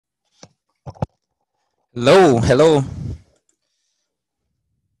Hello, hello.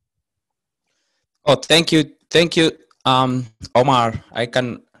 Oh, thank you, Omar. I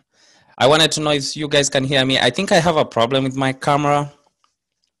wanted to know if you guys can hear me. I think I have a problem with my camera,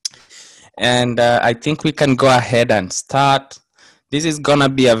 and I think we can go ahead and start. This is gonna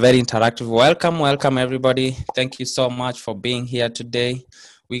be a very interactive. Welcome, everybody. Thank you so much for being here today.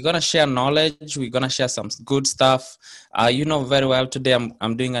 We're gonna share knowledge. We're gonna share some good stuff. You know very well today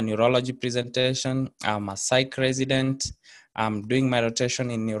I'm doing a neurology presentation. I'm a psych resident. I'm doing my rotation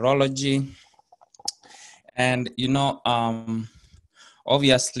in neurology. And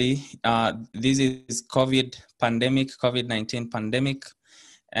obviously, this is COVID-19 pandemic,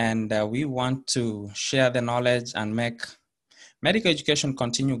 and we want to share the knowledge and make medical education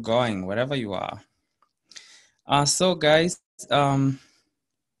continue going wherever you are. So guys,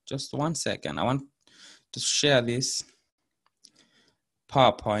 just 1 second. I want to share this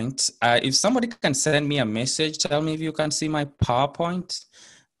PowerPoint. If somebody can send me a message, tell me if you can see my PowerPoint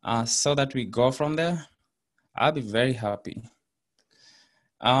so that we go from there. I'll be very happy.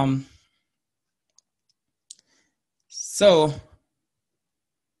 So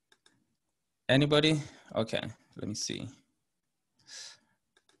anybody? Okay, let me see.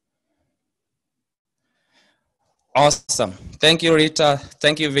 Awesome. Thank you, Rita.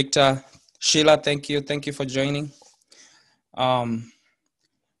 Thank you, Victor. Sheila, thank you. Thank you for joining. Thank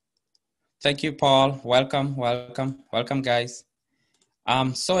you, Paul. Welcome, guys.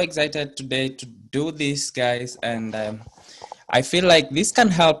 I'm so excited today to do this, guys, and I feel like this can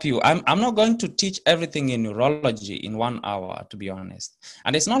help you. I'm not going to teach everything in neurology in 1 hour, to be honest.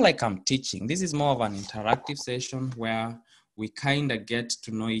 And it's not like I'm teaching. This is more of an interactive session where we kind of get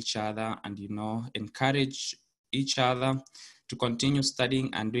to know each other and, encourage each other to continue studying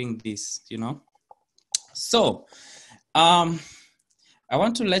and doing this, So, I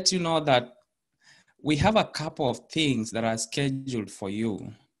want to let you know that we have a couple of things that are scheduled for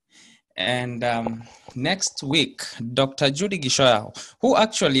you. And next week, Dr.Mogeni Gichoya, who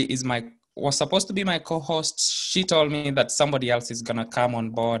actually was supposed to be my co-host, she told me that somebody else is gonna come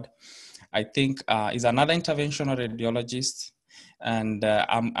on board. I think is another interventional radiologist, and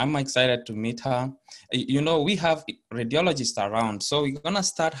I'm excited to meet her. We have radiologists around, so we're gonna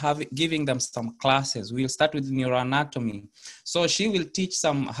start giving them some classes. We'll start with neuroanatomy. So she will teach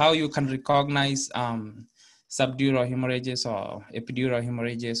how you can recognize subdural hemorrhages or epidural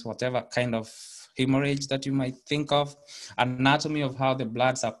hemorrhages, whatever kind of hemorrhage that you might think of, anatomy of how the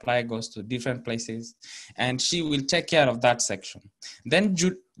blood supply goes to different places, and she will take care of that section. Then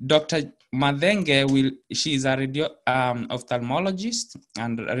Dr. Madenge she is a ophthalmologist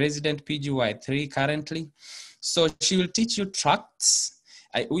and a resident PGY3 currently. So she will teach you tracts.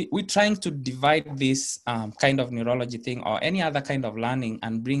 We're trying to divide this kind of neurology thing or any other kind of learning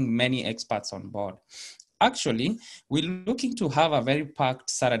and bring many experts on board. Actually, we're looking to have a very packed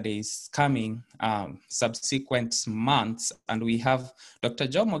Saturdays coming subsequent months, and we have Dr.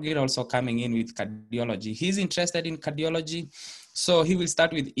 Dr.Mogeni also coming in with cardiology. He's interested in cardiology, so he will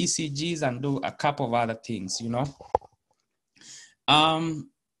start with ECGs and do a couple of other things,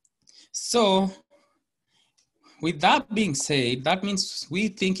 So with that being said, that means we're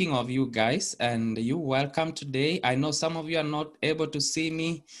thinking of you guys, and you're welcome today. I know some of you are not able to see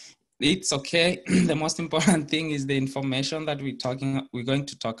me. It's okay. The most important thing is the information that we're going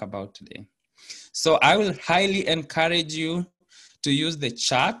to talk about today. So I will highly encourage you to use the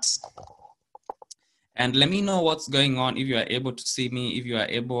chat and let me know what's going on, if you are able to see me,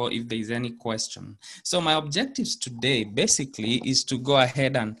 if there's any question. So my objectives today basically is to go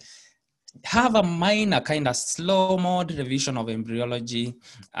ahead and have a minor kind of slow mode revision of embryology.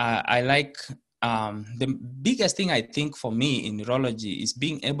 I like the biggest thing I think for me in neurology is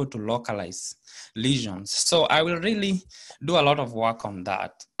being able to localize lesions. So I will really do a lot of work on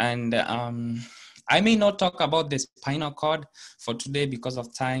that. And I may not talk about the spinal cord for today because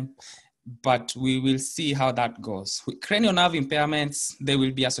of time, but we will see how that goes. With cranial nerve impairments, they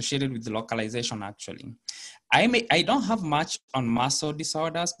will be associated with the localization actually. I don't have much on muscle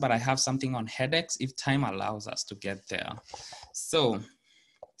disorders, but I have something on headaches if time allows us to get there. So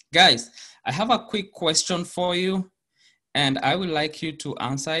guys, I have a quick question for you and I would like you to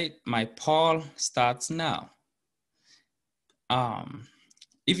answer it. My poll starts now.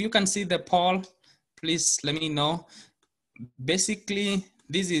 If you can see the poll, please let me know. Basically,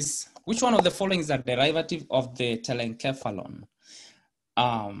 this is, which one of the following is a derivative of the telencephalon?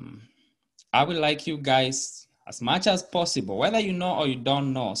 I would like you guys, as much as possible, whether you know or you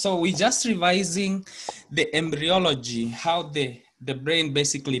don't know. So we're just revising the embryology, how the brain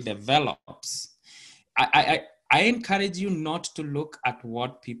basically develops. I encourage you not to look at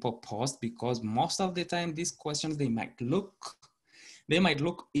what people post, because most of the time these questions, they might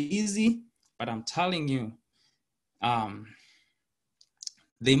look easy, but I'm telling you,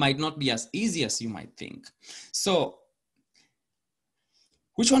 they might not be as easy as you might think. So,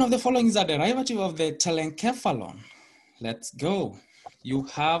 which one of the following is a derivative of the telencephalon? Let's go. You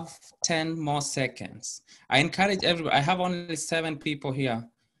have 10 more seconds. I encourage everybody. I have only 7 people here,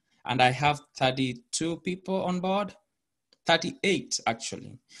 and I have 32 people on board. 38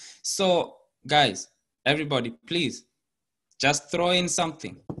 actually. So guys, everybody, please just throw in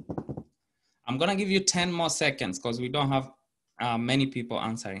something. I'm gonna give you 10 more seconds because we don't have many people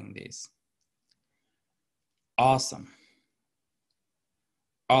answering this. Awesome.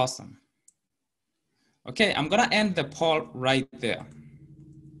 Awesome. Okay, I'm gonna end the poll right there.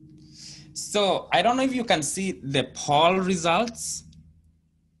 So I don't know if you can see the poll results.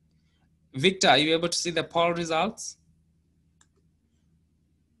 Victor, are you able to see the poll results?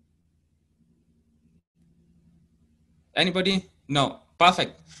 Anybody? No,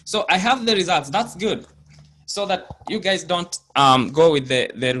 perfect. So I have the results, that's good. So that you guys don't go with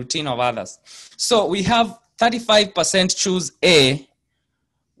the routine of others. So we have 35% choose A,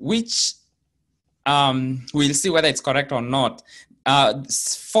 which we'll see whether it's correct or not.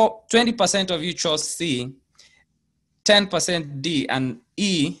 20% of you chose C, 10% D, and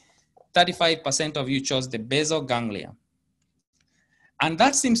E, 35% of you chose the basal ganglia. And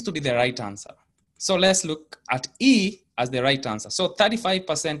that seems to be the right answer. So let's look at E as the right answer. So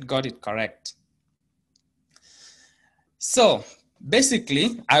 35% got it correct. So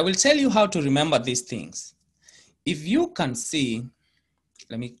basically, I will tell you how to remember these things. If you can see,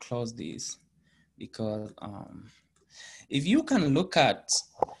 let me close this, because if you can look at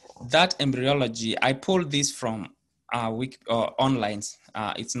that embryology, I pulled this from online.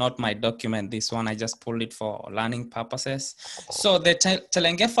 It's not my document, this one. I just pulled it for learning purposes. So the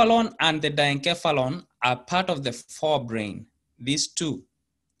telencephalon and the diencephalon are part of the forebrain, these two.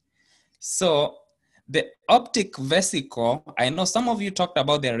 So the optic vesicle, I know some of you talked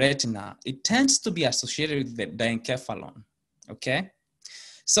about the retina. It tends to be associated with the diencephalon, okay?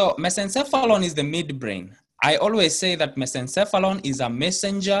 So mesencephalon is the midbrain. I always say that mesencephalon is a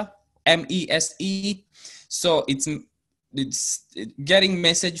messenger, M-E-S-E. So it's getting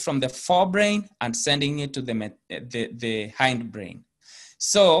message from the forebrain and sending it to the hindbrain.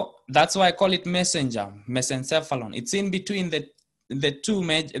 So that's why I call it messenger, mesencephalon. It's in between the two,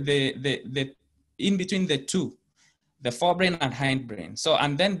 in between the two, the forebrain and hindbrain. So,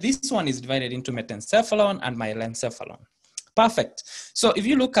 and then this one is divided into metencephalon and myelencephalon. Perfect. So if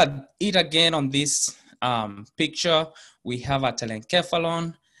you look at it again on this picture, we have a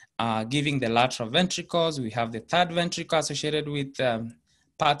telencephalon giving the lateral ventricles. We have the third ventricle associated with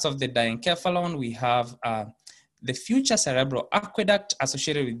parts of the diencephalon. We have the future cerebral aqueduct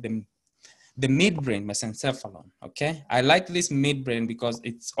associated with the midbrain mesencephalon, okay? I like this midbrain because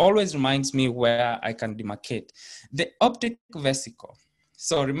it always reminds me where I can demarcate. The optic vesicle.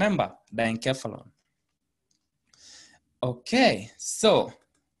 So remember, diencephalon. Okay, so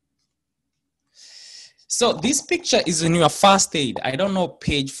this picture is in your first aid. I don't know,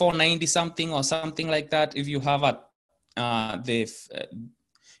 page 490 something or something like that. If you have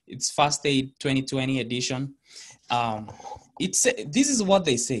it's first aid 2020 edition. This is what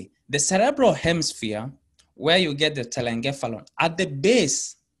they say. The cerebral hemisphere, where you get the telencephalon, at the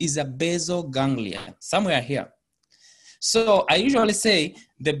base is a basal ganglia, somewhere here. So I usually say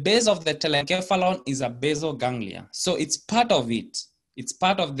the base of the telencephalon is a basal ganglia. So it's part of it. It's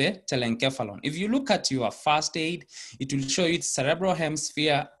part of the telencephalon. If you look at your first aid, it will show you its cerebral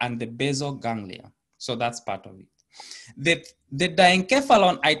hemisphere and the basal ganglia. So that's part of it. The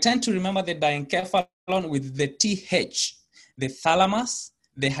diencephalon, I tend to remember the diencephalon with the TH, the thalamus,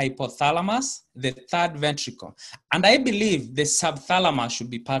 the hypothalamus, the third ventricle. And I believe the subthalamus should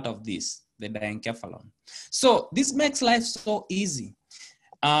be part of this, the diencephalon. So this makes life so easy.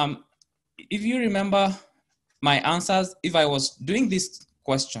 If you remember my answers, if I was doing this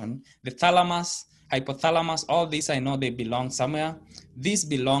question, the thalamus, hypothalamus, all these, I know they belong somewhere. This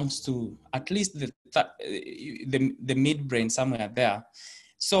belongs to at least the midbrain, somewhere there.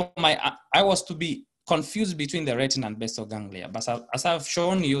 So I was to be confused between the retina and basal ganglia, but as I've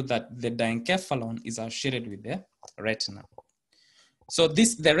shown you that the diencephalon is associated with the retina. So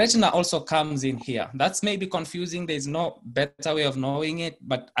the retina also comes in here. That's maybe confusing. There's no better way of knowing it,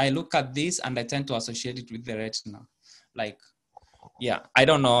 but I look at this and I tend to associate it with the retina. Like, yeah, I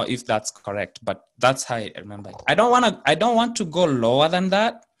don't know if that's correct, but that's how I remember it. I don't want to go lower than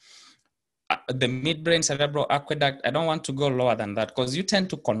that. the midbrain cerebral aqueduct. I don't want to go lower than that because you tend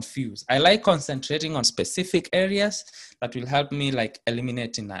to confuse. I like concentrating on specific areas that will help me like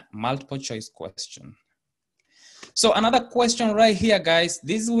eliminating a multiple choice question. So another question right here, guys,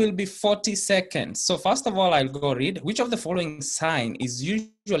 this will be 40 seconds. So first of all, I'll go read, which of the following sign is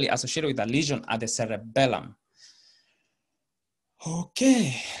usually associated with a lesion at the cerebellum?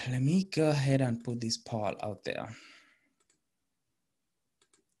 Okay, let me go ahead and put this poll out there.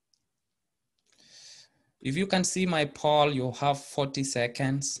 If you can see my poll, you have 40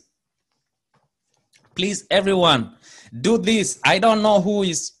 seconds. Please, everyone, do this. I don't know who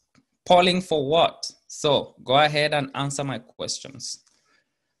is polling for what. So go ahead and answer my questions.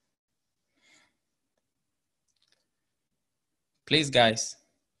 Please, guys,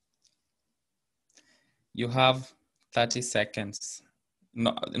 you have 30 seconds.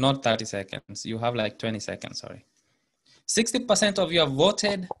 No, not 30 seconds. You have like 20 seconds, sorry. 60% of you have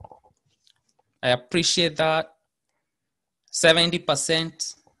voted. I appreciate that.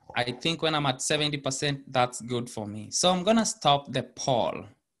 70%. I think when I'm at 70%, that's good for me. So I'm gonna stop the poll.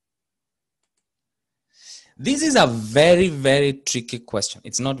 This is a very, very tricky question.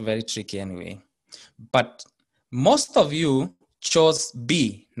 It's not very tricky anyway, but most of you chose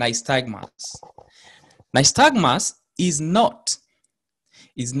B, nystagmus. Nystagmus is not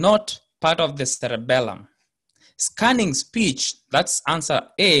part of the cerebellum. Scanning speech, that's answer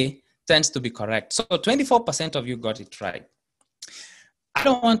A, tends to be correct. So 24% of you got it right. I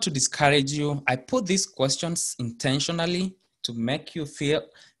don't want to discourage you. I put these questions intentionally to make you feel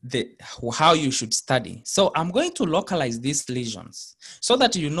how you should study. So I'm going to localize these lesions so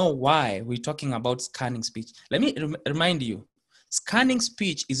that you know why we're talking about scanning speech. Let me remind you, scanning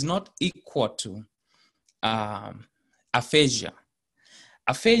speech is not equal to aphasia.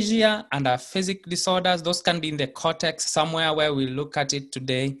 Aphasia and aphasic disorders, those can be in the cortex somewhere where we look at it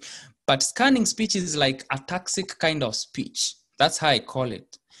today. But scanning speech is like ataxic kind of speech. That's how I call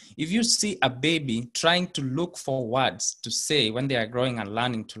it. If you see a baby trying to look for words to say when they are growing and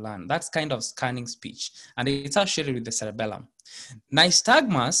learning to learn, that's kind of scanning speech. And it's associated with the cerebellum.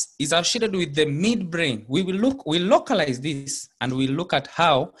 Nystagmus is associated with the midbrain. We'll localize this and we'll look at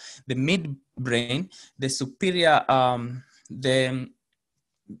how the midbrain, the superior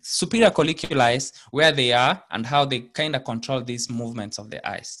colliculi, where they are and how they kind of control these movements of the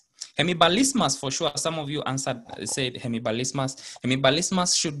eyes. Hemibalismus, for sure, some of you said hemibalismus.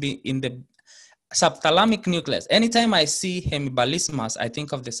 Hemibalismus should be in the subthalamic nucleus. Anytime I see hemibalismus, I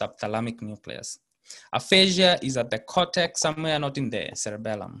think of the subthalamic nucleus. Aphasia is at the cortex, somewhere not in the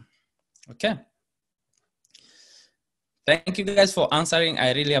cerebellum. Okay. Thank you guys for answering.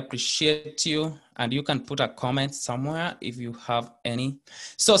 I really appreciate you. And you can put a comment somewhere if you have any.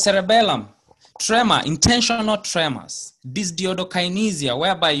 So cerebellum, tremor, intentional tremors, dysdiadokinesia,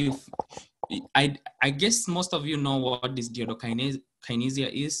 whereby I guess most of you know what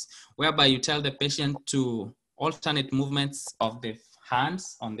dysdiadokinesia is, whereby you tell the patient to alternate movements of the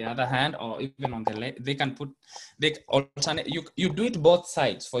hands on the other hand, or even on the leg. They alternate. You do it both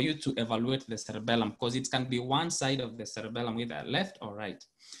sides for you to evaluate the cerebellum, because it can be one side of the cerebellum, either left or right.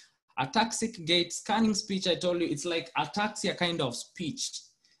 Ataxic gait, scanning speech, I told you, it's like ataxia kind of speech.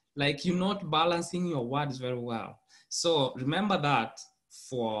 Like you're not balancing your words very well. So remember that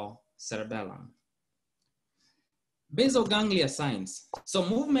for cerebellum. Basal ganglia signs. So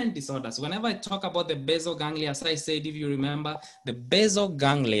movement disorders, whenever I talk about the basal ganglia, as I said, if you remember, the basal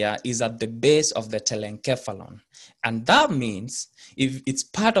ganglia is at the base of the telencephalon. And that means if it's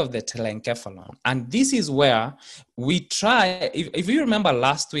part of the telencephalon. And this is where we try, if you remember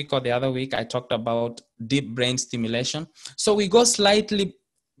last week or the other week, I talked about deep brain stimulation. So we go slightly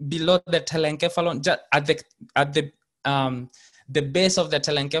below the telencephalon, just at the base of the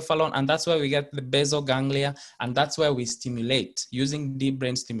telencephalon, and that's where we get the basal ganglia, and that's where we stimulate using deep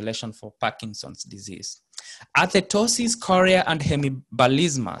brain stimulation for Parkinson's disease. Athetosis, chorea, and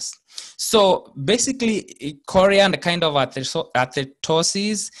hemibalismus. So basically, chorea and kind of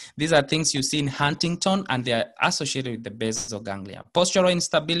athetosis, these are things you see in Huntington, and they are associated with the basal ganglia. Postural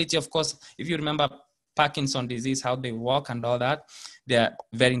instability, of course, if you remember Parkinson's disease, how they walk and all that, they are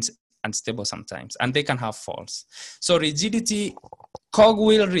very unstable sometimes, and they can have falls. So rigidity,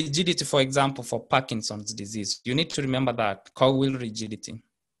 cogwheel rigidity, for example, for Parkinson's disease, you need to remember that, cogwheel rigidity.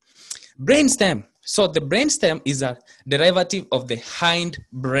 Brainstem. So the brainstem is a derivative of the hind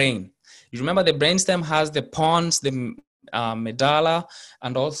brain. You remember the brainstem has the pons, the medulla,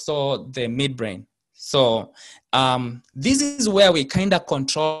 and also the midbrain. So this is where we kind of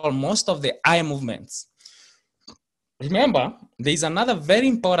control most of the eye movements. Remember, there is another very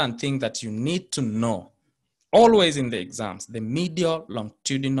important thing that you need to know. always in the exams, the medial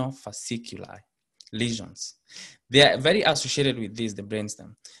longitudinal fasciculi lesions. They are very associated with this, the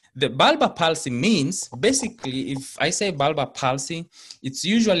brainstem. The bulbar palsy means, basically, if I say bulbar palsy, it's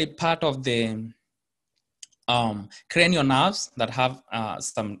usually part of the cranial nerves that have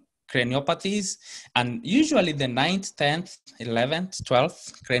some craniopathies, and usually the 9th, 10th, 11th,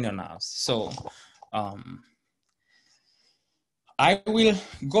 12th cranial nerves. So I will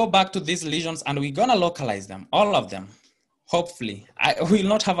go back to these lesions and we're gonna localize them, all of them. Hopefully, I will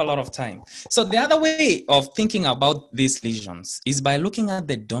not have a lot of time. So the other way of thinking about these lesions is by looking at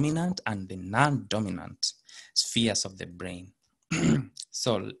the dominant and the non-dominant spheres of the brain.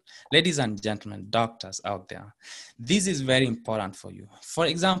 So, ladies and gentlemen, doctors out there, this is very important for you. For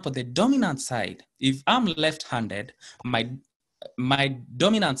example, the dominant side, if I'm left-handed, my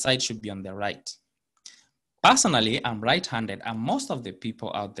dominant side should be on the right. Personally, I'm right-handed, and most of the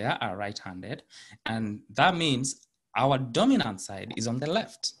people out there are right-handed, and that means our dominant side is on the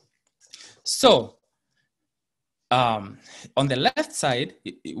left. So, on the left side,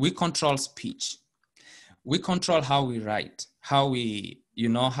 we control speech. We control how we write, how we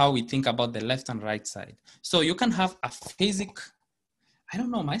think about the left and right side. So you can have a phasic, I don't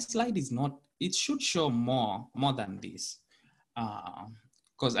know, my slide is not, it should show more than this.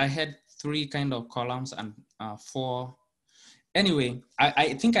 Because I had 3 kind of columns and 4. Anyway,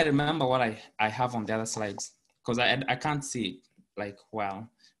 I think I remember what I have on the other slides, because I can't see it like well.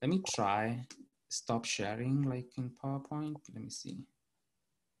 Let me try stop sharing like in PowerPoint. Let me see.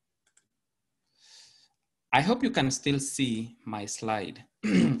 I hope you can still see my slide.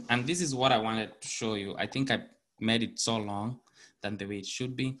 And this is what I wanted to show you. I think I made it so long than the way it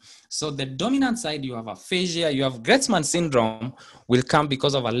should be. So the dominant side, you have aphasia, you have Gretzmann syndrome will come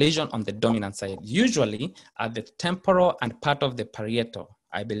because of a lesion on the dominant side, usually at the temporal and part of the parietal,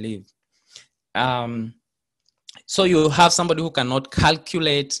 I believe. So you have somebody who cannot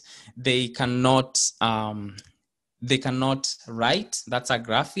calculate, they cannot write, that's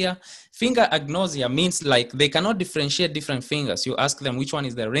agraphia. Finger agnosia means like they cannot differentiate different fingers. You ask them which one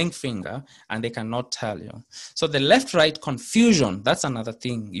is the ring finger and they cannot tell you. So the left-right confusion, that's another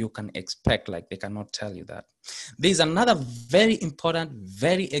thing you can expect, like they cannot tell you that. There's another very important,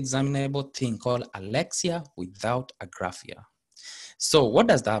 very examinable thing called alexia without agraphia. So what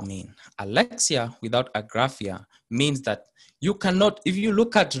does that mean? Alexia without agraphia means that you cannot, if you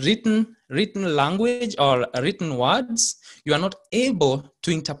look at written language or written words, you are not able to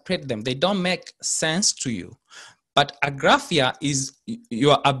interpret them. They don't make sense to you. But agraphia is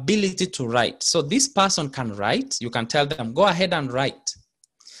your ability to write. So this person can write. You can tell them, go ahead and write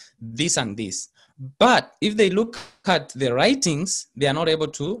this and this. But if they look at the writings, they are not able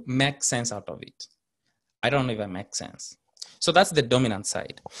to make sense out of it. I don't even make sense. So that's the dominant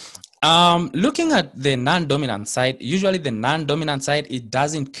side. Looking at the non-dominant side, usually the non-dominant side, it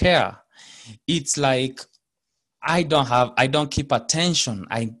doesn't care. It's like, I don't keep attention.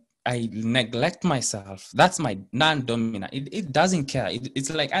 I neglect myself. That's my non-dominant. It doesn't care.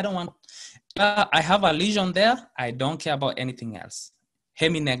 It's like, I don't want, I have a lesion there. I don't care about anything else.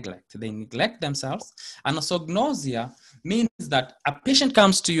 Hemi-neglect, they neglect themselves. And also nausea means that a patient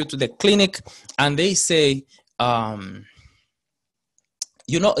comes to you to the clinic and they say,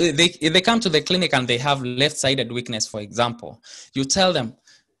 you know, they come to the clinic and they have left-sided weakness, for example. You tell them,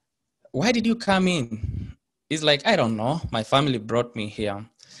 why did you come in? It's like, I don't know. My family brought me here.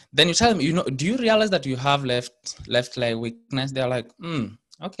 Then you tell them, you know, do you realize that you have left leg weakness? They're like,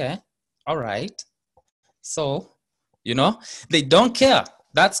 okay, all right. So, you know, they don't care.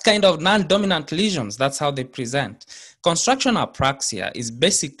 That's kind of non-dominant lesions. That's how they present. Construction apraxia is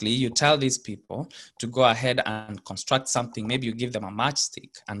basically you tell these people to go ahead and construct something. Maybe you give them a matchstick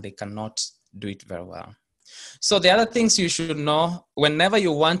and they cannot do it very well. So the other things you should know, whenever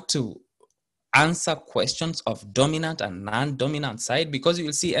you want to answer questions of dominant and non-dominant side, because you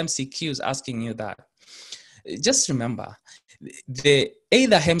will see MCQs asking you that, just remember, the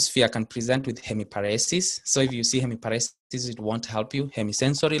either hemisphere can present with hemiparesis. So if you see hemiparesis, it won't help you.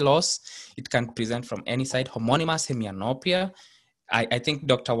 Hemisensory loss, it can present from any side. Homonymous hemianopia. I think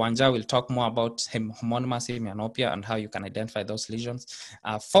Dr. Wanja will talk more about homonymous hemianopia and how you can identify those lesions.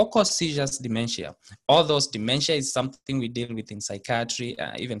 Focal seizures, dementia. All those dementia is something we deal with in psychiatry.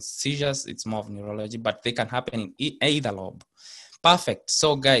 Even seizures, it's more of neurology, but they can happen in either lobe. Perfect.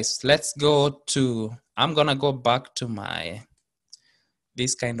 So guys, let's go to, I'm gonna go back to my,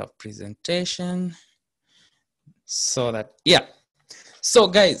 this kind of presentation. So that, yeah. So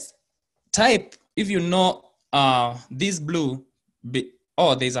guys, type, if you know this blue,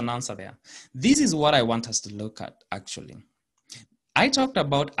 oh, there's an answer there. This is what I want us to look at actually. I talked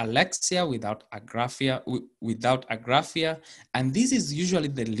about alexia without agraphia, and this is usually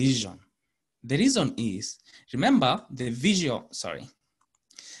the lesion. The reason is, remember the visual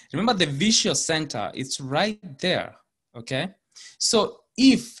center, it's right there, okay? So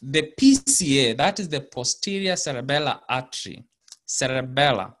if the PCA, that is the posterior cerebellar artery,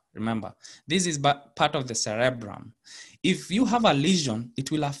 remember, this is part of the cerebrum. If you have a lesion,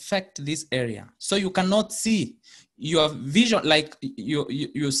 it will affect this area. So you cannot see your vision, like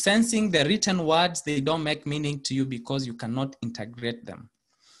you're sensing the written words, they don't make meaning to you because you cannot integrate them.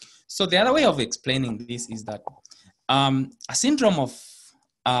 So the other way of explaining this is that a syndrome of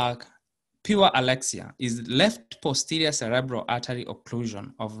pure alexia is left posterior cerebral artery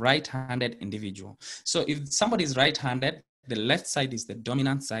occlusion of right-handed individual. So if somebody is right-handed, the left side is the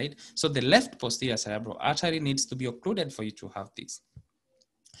dominant side. So the left posterior cerebral artery needs to be occluded for you to have this.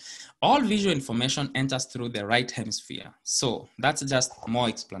 All visual information enters through the right hemisphere. So that's just more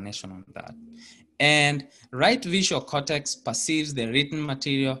explanation on that. And right visual cortex perceives the written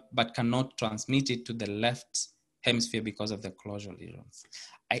material, but cannot transmit it to the left hemisphere because of the closure lesions.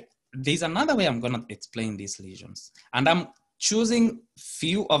 There's another way I'm going to explain these lesions, and I'm choosing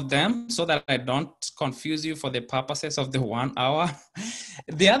few of them so that I don't confuse you for the purposes of the 1 hour.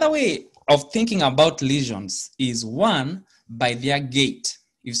 The other way of thinking about lesions is, one, by their gait.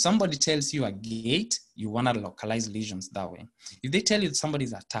 If somebody tells you a gait, you want to localize lesions that way. If they tell you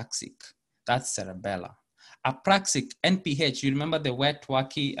somebody's ataxic, that's cerebellar. Apraxic, NPH, you remember the wet,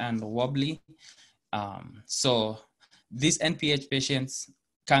 wacky, and wobbly? So these NPH patients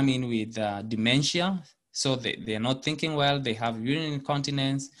come in with dementia, so they're not thinking well, they have urinary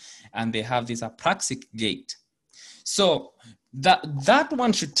incontinence, and they have this apraxic gait. So that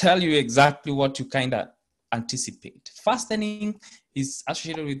one should tell you exactly what you kind of anticipate. Fastening is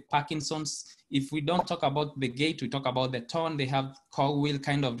associated with Parkinson's. If we don't talk about the gait, we talk about the tone. They have cogwheel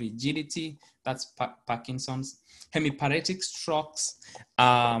kind of rigidity. That's Parkinson's. Hemiparetic strokes.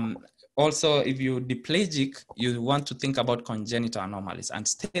 Also, if you're diplegic, you want to think about congenital anomalies. And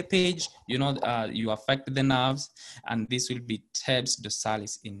steppage, you affect the nerves, and this will be Trebs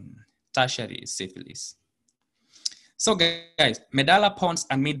dorsalis in tertiary syphilis. So guys, medulla pons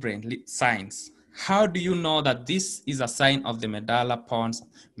and midbrain signs. How do you know that this is a sign of the medulla pons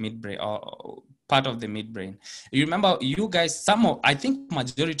midbrain or part of the midbrain? You remember, you guys, I think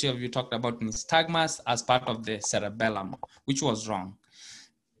majority of you talked about nystagmus as part of the cerebellum, which was wrong.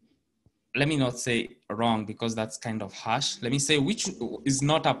 Let me not say wrong because that's kind of harsh. Let me say which is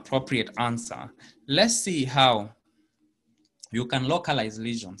not appropriate answer. Let's see how you can localize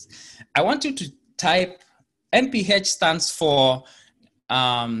lesions. I want you to type, NPH stands for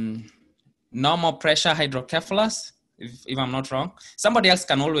normal pressure hydrocephalus, if I'm not wrong. Somebody else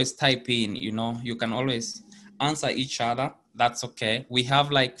can always type in, you can always answer each other. That's okay. We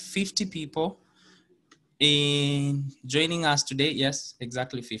have like 50 people in joining us today. Yes,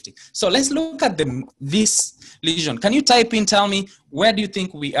 exactly 50. So let's look at this lesion. Can you type in, tell me, where do you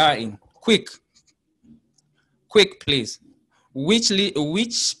think we are in? Quick, please. Which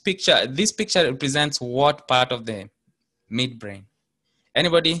picture, this picture represents what part of the midbrain?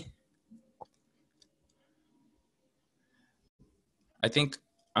 Anybody? I think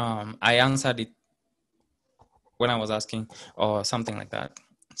I answered it when I was asking, or something like that.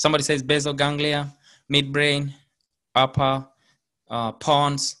 Somebody says basal ganglia, midbrain, upper,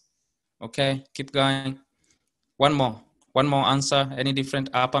 pons. Okay, keep going. One more answer. Any different?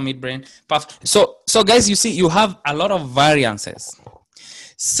 Upper, midbrain, puff. So guys, you see, you have a lot of variances.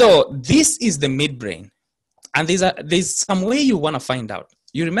 So this is the midbrain, and there's some way you want to find out.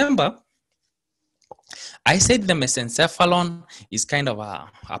 You remember, I said the mesencephalon is kind of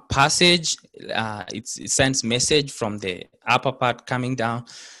a passage. It sends message from the upper part coming down.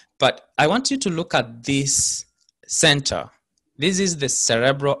 But I want you to look at this center. This is the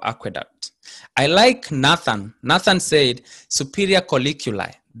cerebral aqueduct. I like Nathan. Nathan said superior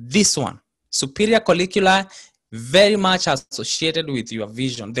colliculi. This one, superior colliculi, very much associated with your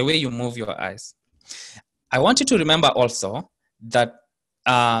vision, the way you move your eyes. I want you to remember also that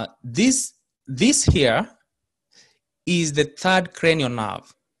this here is the third cranial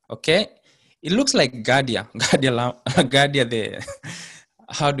nerve, okay? It looks like Gardia,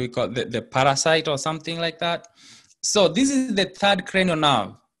 how do we call it? The parasite or something like that. So this is the third cranial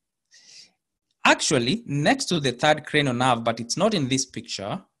nerve. Actually, next to the third cranial nerve, but it's not in this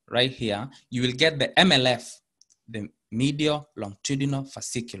picture, right here, you will get the MLF, the medial longitudinal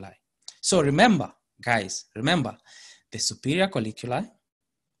fasciculi. So remember, guys, the superior colliculi,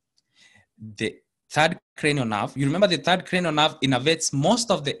 the third cranial nerve. You remember the third cranial nerve innervates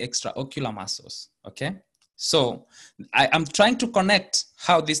most of the extraocular muscles, okay? So I'm trying to connect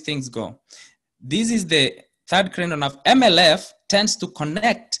how these things go. This is the third cranial nerve. MLF tends to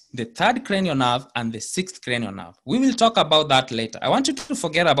connect the third cranial nerve and the sixth cranial nerve. We will talk about that later. I want you to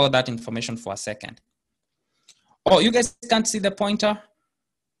forget about that information for a second. Oh, you guys can't see the pointer?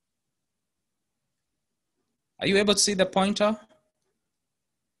 Are you able to see the pointer?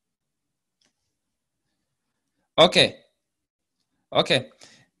 Okay. Okay.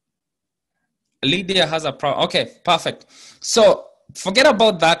 Lydia has a problem. Okay, perfect. So forget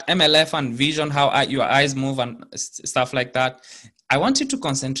about that MLF and vision, how your eyes move and stuff like that. I want you to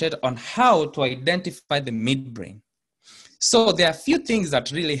concentrate on how to identify the midbrain. So there are a few things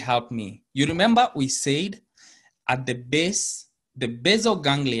that really help me. You remember we said at the base, the basal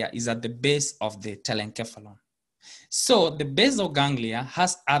ganglia is at the base of the telencephalon. So the basal ganglia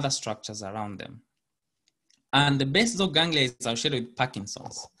has other structures around them. And the basal ganglia is associated with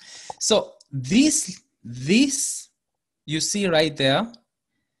Parkinson's. So this you see right there,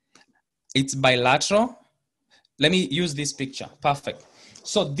 it's bilateral. Let me use this picture. Perfect.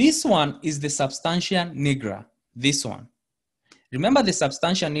 So this one is the substantia nigra. This one. Remember, the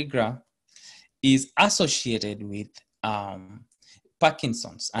substantia nigra is associated with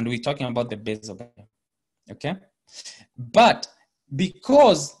Parkinson's, and we're talking about the basal ganglia. Okay, but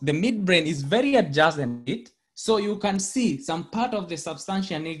because the midbrain is very adjacent to it, so you can see some part of the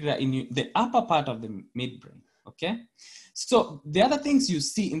substantia nigra in the upper part of the midbrain. Okay, so the other things you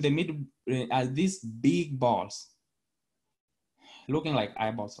see in the midbrain are these big balls, looking like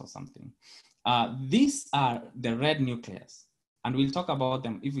eyeballs or something. These are the red nucleus, and we'll talk about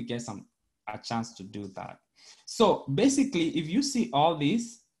them if we get a chance to do that. So basically, if you see all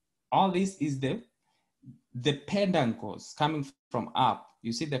this is the peduncles coming from up.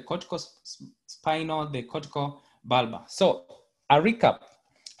 You see the corticospinal, the corticobulbar. So a recap: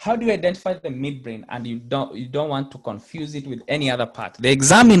 how do you identify the midbrain? And you don't want to confuse it with any other part. The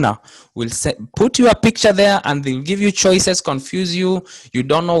examiner will put you a picture there, and they'll give you choices, confuse you. You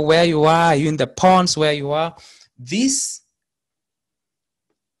don't know where you are. You're in the pons where you are.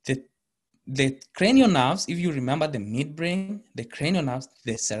 The cranial nerves, if you remember the midbrain, the cranial nerves,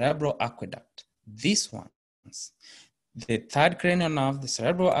 the cerebral aqueduct, these ones, the third cranial nerve, the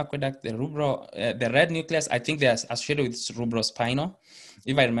cerebral aqueduct, the red nucleus, I think they're associated with cerebrospinal,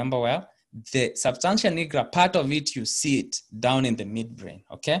 if I remember well. The substantia nigra, part of it, you see it down in the midbrain,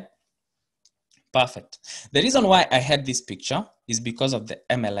 okay? Perfect. The reason why I had this picture is because of the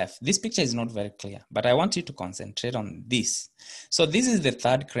MLF. This picture is not very clear, but I want you to concentrate on this. So this is the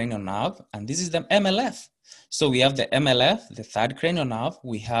third cranial nerve, and this is the MLF. So we have the MLF, the third cranial nerve.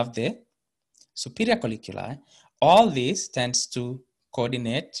 We have the superior colliculi. All this tends to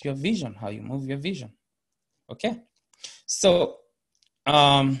coordinate your vision, how you move your vision. Okay. So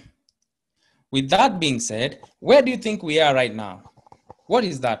with that being said, where do you think we are right now? What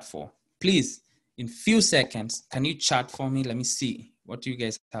is that for? Please, in few seconds, can you chat for me? Let me see what you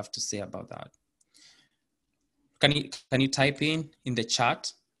guys have to say about that. Can you type in the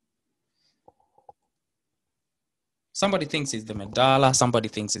chat? Somebody thinks it's the medulla. Somebody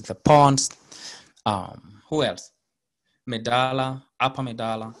thinks it's the pons. Who else? Medulla, upper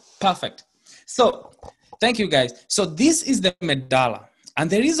medulla. Perfect. So thank you guys. So this is the medulla. And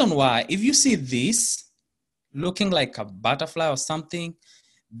the reason why, if you see this looking like a butterfly or something,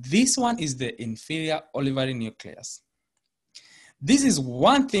 this one is the inferior olivary nucleus. This is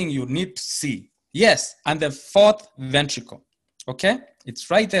one thing you need to see. Yes, and the fourth ventricle. Okay, it's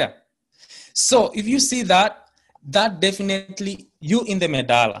right there. So if you see that definitely you in the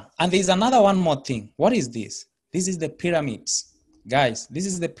medulla. And there's another one more thing. What is this? This is the pyramids. Guys, this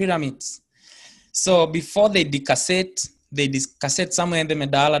is the pyramids. So before they decassate somewhere in the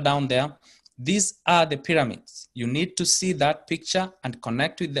medulla down there. These are the pyramids. You need to see that picture and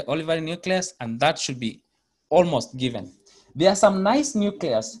connect with the olivary nucleus, and that should be almost given. There are some nice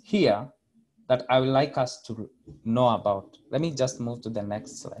nucleus here that I would like us to know about. Let me just move to the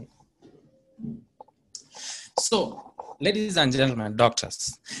next slide. So, ladies and gentlemen,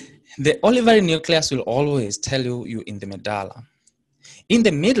 doctors, the olivary nucleus will always tell you in the medulla. In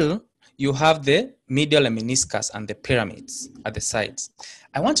the middle, you have the medial meniscus and the pyramids at the sides.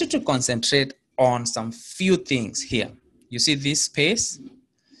 I want you to concentrate on some few things here. You see this space?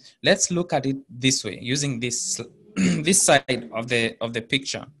 Let's look at it this way, using this, this side of the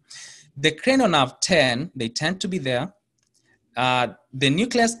picture. The cranial nerve 10, they tend to be there. The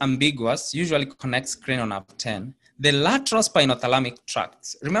nucleus ambiguous usually connects cranial nerve 10. The lateral spinothalamic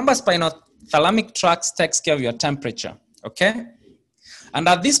tracts. Remember, spinothalamic tracts takes care of your temperature, okay? And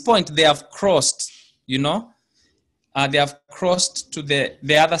at this point, they have crossed, you know, they have crossed to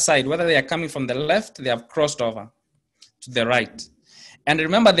the other side. Whether they are coming from the left, they have crossed over to the right. And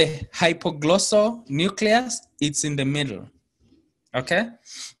remember, the hypoglossal nucleus, it's in the middle. Okay?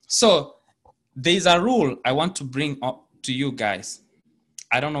 So there's a rule I want to bring up to you guys.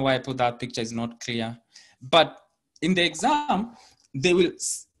 I don't know why I put that picture, it's not clear. But in the exam, they will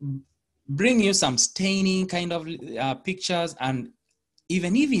bring you some staining kind of pictures. And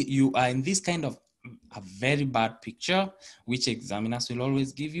even if you are in this kind of a very bad picture, which examiners will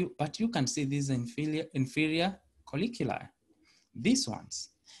always give you, but you can see these inferior colliculi, these ones.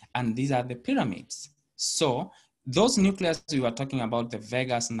 And these are the pyramids. So those nucleus we were talking about, the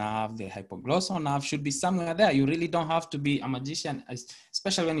vagus nerve, the hypoglossal nerve, should be somewhere there. You really don't have to be a magician,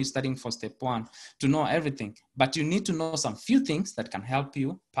 especially when you're studying for step 1, to know everything. But you need to know some few things that can help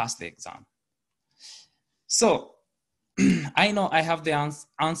you pass the exam. So I know I have the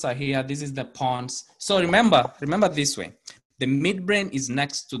answer here. This is the pons. So remember this way. The midbrain is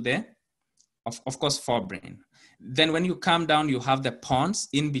next to the, of course, forebrain. Then when you come down, you have the pons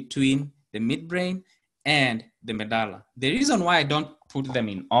in between the midbrain and the medulla. The reason why I don't put them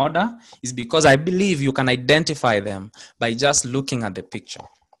in order is because I believe you can identify them by just looking at the picture.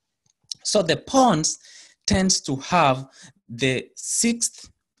 So the pons tends to have the 6th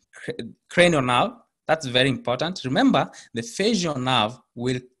cranial nerve. That's very important. Remember, the facial nerve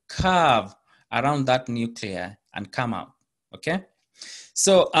will curve around that nuclei and come out, okay?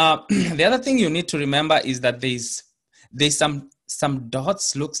 So the other thing you need to remember is that there's some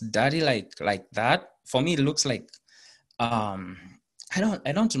dots looks dirty like that. For me, it looks like, I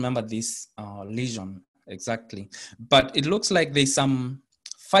don't remember this lesion exactly, but it looks like there's some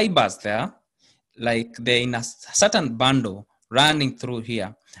fibers there, like they're in a certain bundle running through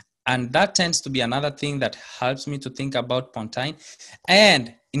here. And that tends to be another thing that helps me to think about pontine.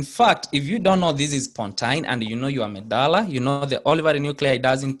 And in fact, if you don't know this is pontine and you know your medulla, you know the olivary nuclei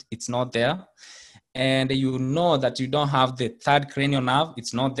it's not there. And you know that you don't have the 3rd cranial nerve,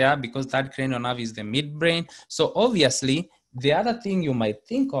 it's not there because 3rd cranial nerve is the midbrain. So obviously, the other thing you might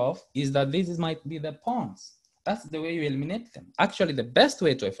think of is that this might be the pons. That's the way you eliminate them. Actually, the best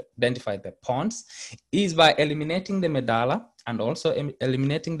way to identify the pons is by eliminating the medulla and also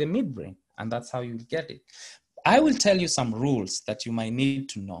eliminating the midbrain. And that's how you get it. I will tell you some rules that you might need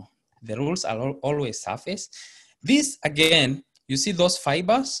to know. The rules are always surface. This, again, you see those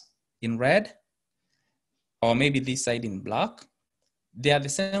fibers in red, or maybe this side in black. They are the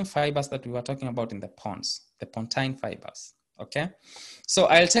same fibers that we were talking about in the pons, the pontine fibers. Okay, so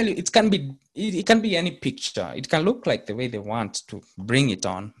I'll tell you, it can be any picture. It can look like the way they want to bring it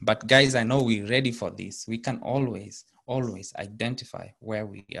on. But guys, I know we're ready for this. We can always identify where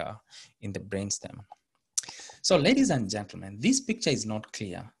we are in the brainstem. So ladies and gentlemen, this picture is not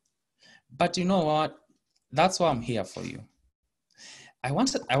clear, but you know what? That's why I'm here for you. I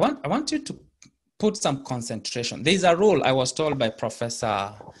want you to put some concentration. There's a rule I was told by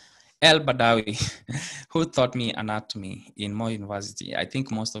Professor El Badawi, who taught me anatomy in Mo University. I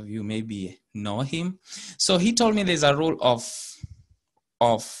think most of you maybe know him. So he told me there's a rule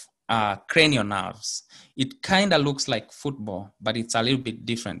of cranial nerves. It kind of looks like football, but it's a little bit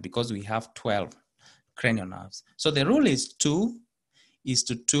different because we have 12 cranial nerves. So the rule is 2 is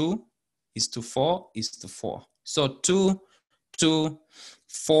to 2 is to 4 is to 4. So 2, 2,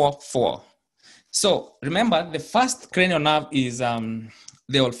 4, 4. So remember, the first cranial nerve is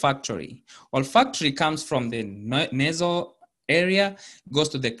the olfactory. Olfactory comes from the nasal area, goes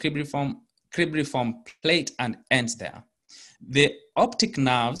to the cribriform plate and ends there. The optic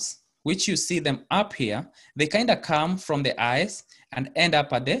nerves, which you see them up here, they kind of come from the eyes and end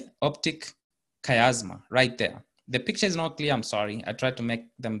up at the optic chiasma right there. The picture is not clear, I'm sorry. I tried to make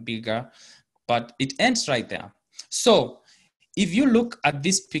them bigger, but it ends right there. So if you look at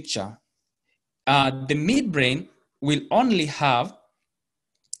this picture, the midbrain will only have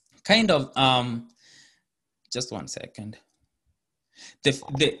kind of, just one second,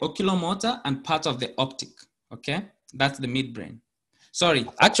 the oculomotor and part of the optic, okay? That's the midbrain. Sorry,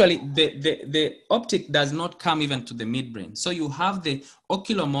 actually, the optic does not come even to the midbrain. So you have the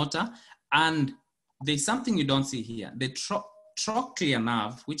oculomotor, and there's something you don't see here. The trochlear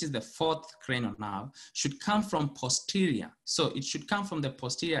nerve, which is the 4th cranial nerve, should come from posterior. So it should come from the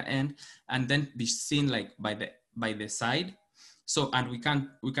posterior end and then be seen like by the side. So, and we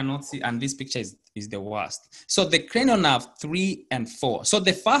cannot see, and this picture is the worst. So the cranial nerve 3 and 4. So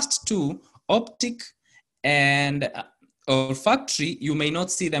the first two, optic and olfactory, you may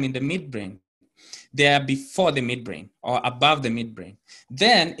not see them in the midbrain. They are before the midbrain or above the midbrain.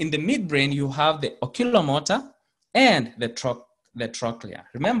 Then in the midbrain, you have the oculomotor and the the trochlea.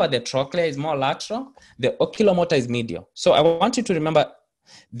 Remember, the trochlea is more lateral, the oculomotor is medial. So I want you to remember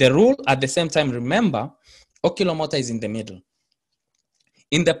the rule. At the same time, remember, oculomotor is in the middle.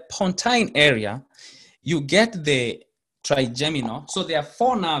 In the pontine area, you get the trigeminal. So there are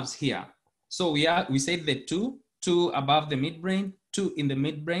 4 nerves here. So we said the two above the midbrain, 2 in the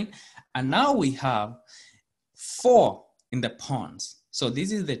midbrain, and now we have 4 in the pons. So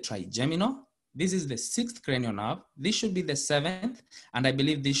this is the trigeminal. This is the 6th cranial nerve. This should be the 7th, and I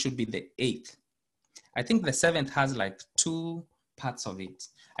believe this should be the 8th. I think the 7th has like 2 parts of it.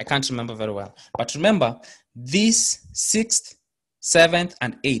 I can't remember very well. But remember, this 6th, 7th,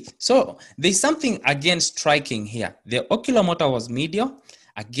 and 8th. So there's something again striking here. The oculomotor was medial.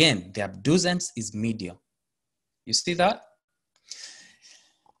 Again, the abducens is medial. You see that?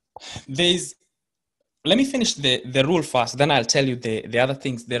 Let me finish the rule first, then I'll tell you the other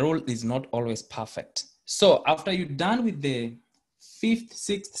things. The rule is not always perfect. So after you're done with the 5th,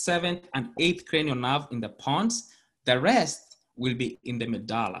 6th, 7th, and 8th cranial nerve in the pons, the rest will be in the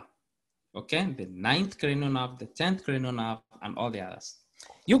medulla. Okay, the 9th cranial nerve, the 10th cranial nerve, and all the others.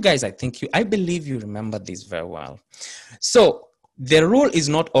 You guys, I believe you remember this very well. So the rule is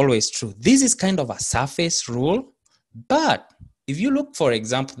not always true. This is kind of a surface rule, but if you look, for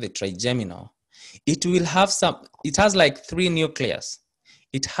example, the trigeminal, it will have it has like 3 nucleus.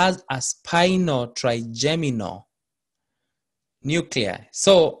 It has a spinal trigeminal nuclei.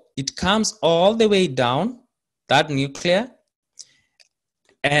 So it comes all the way down, that nuclei,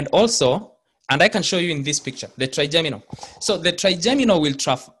 and also, and I can show you in this picture, the trigeminal. So the trigeminal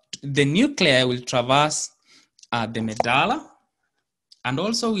the nuclei will traverse the medulla, and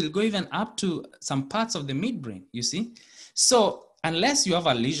also will go even up to some parts of the midbrain, you see? So unless you have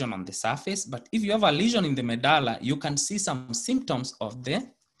a lesion on the surface, but if you have a lesion in the medulla, you can see some symptoms of the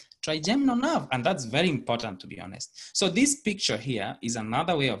trigeminal nerve, and that's very important, to be honest. So this picture here is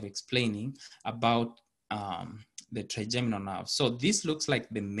another way of explaining about the trigeminal nerve. So this looks like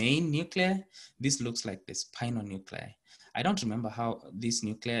the main nuclei. This looks like the spinal nuclei. I don't remember how this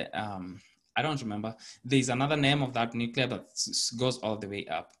nuclei, I don't remember. There's another name of that nuclei that goes all the way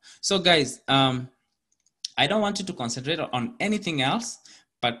up. So guys, I don't want you to concentrate on anything else,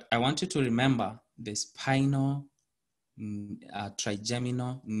 but I want you to remember the spinal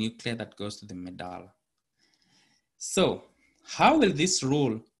trigeminal nuclei that goes to the medulla. So how will this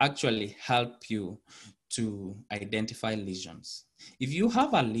rule actually help you to identify lesions? If you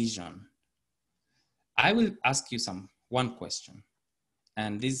have a lesion, I will ask you one question.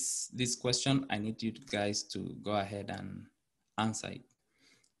 And this question, I need you guys to go ahead and answer it.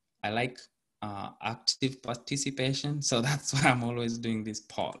 I like active participation, so that's why I'm always doing these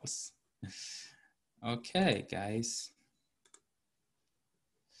polls. Okay, guys.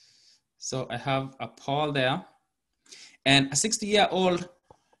 So I have a poll there, and a 60-year-old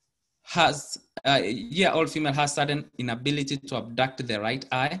female has sudden inability to abduct the right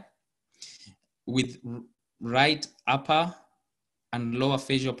eye with right upper and lower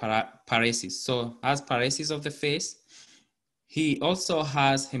facial paresis. So has paresis of the face. He also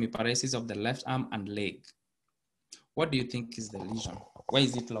has hemiparesis of the left arm and leg. What do you think is the lesion? Where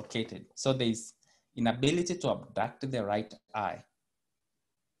is it located? So there's inability to abduct the right eye,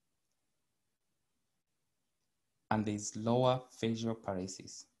 and there's lower facial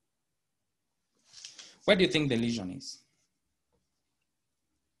paresis. Where do you think the lesion is?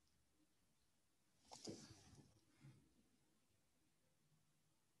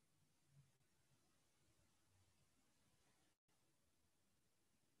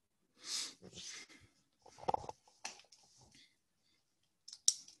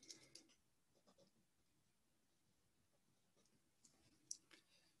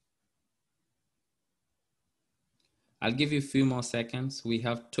 I'll give you a few more seconds. We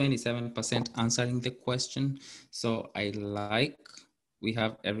have 27% answering the question. So we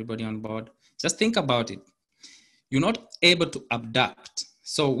have everybody on board. Just think about it. You're not able to abduct.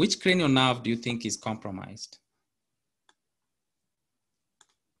 So which cranial nerve do you think is compromised?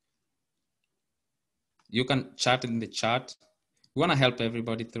 You can chat in the chat. We want to help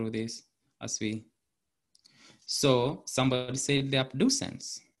everybody through this So somebody said the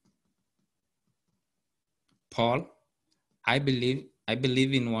abducens. Paul, I believe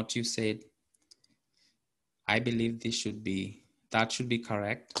in what you said. I believe that should be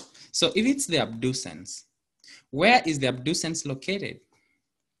correct. So if it's the abducens, where is the abducens located?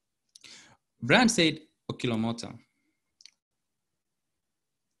 Brian said oculomotor.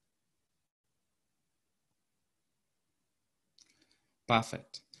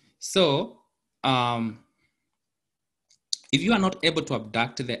 Perfect. So if you are not able to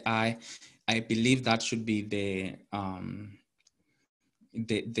abduct the eye, I believe that should be the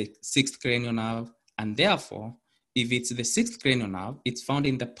the sixth cranial nerve, and therefore, if it's the sixth cranial nerve, it's found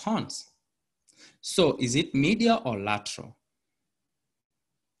in the pons. So is it medial or lateral?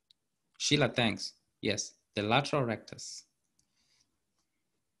 Sheila, thanks. Yes, the lateral rectus.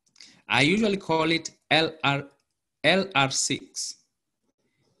 I usually call it LR6,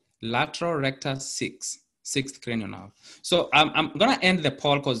 lateral rectus 6, sixth cranial nerve. So I'm gonna end the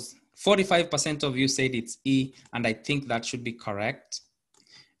poll because 45% of you said it's E, and I think that should be correct.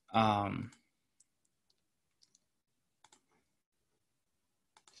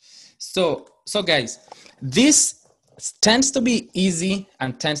 So guys, this tends to be easy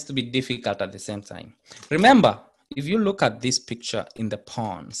and tends to be difficult at the same time. Remember, if you look at this picture in the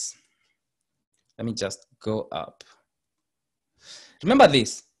pons, let me just go up. Remember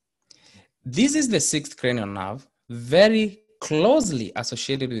this. This is the sixth cranial nerve, very closely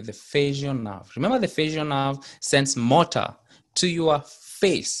associated with the facial nerve. Remember, the facial nerve sends motor to your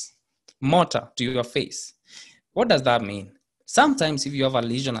face. Motor to your face. What does that mean? Sometimes if you have a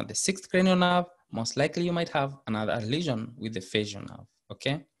lesion at the sixth cranial nerve, most likely you might have another lesion with the facial nerve,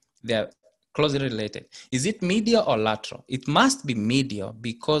 okay? They're closely related. Is it medial or lateral? It must be medial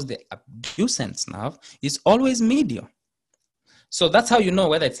because the abducens nerve is always medial. So that's how you know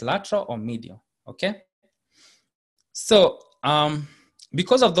whether it's lateral or medial, okay? So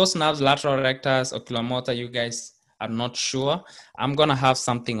because of those nerves, lateral rectus, oculomotor, you guys are not sure. I'm gonna have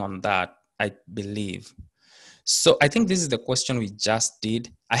something on that, I believe. So I think this is the question we just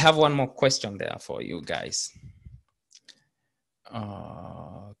did. I have one more question there for you guys.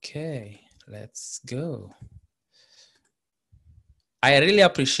 Okay, let's go. I really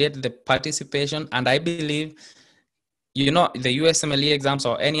appreciate the participation, and I believe, you know, the USMLE exams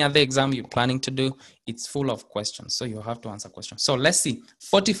or any other exam you're planning to do, it's full of questions. So you have to answer questions. So let's see.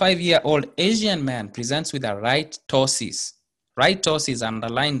 45-year-old Asian man presents with a right ptosis. Right ptosis,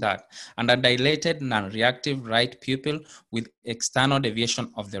 underline that, and a dilated non-reactive right pupil with external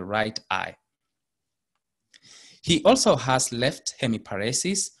deviation of the right eye. He also has left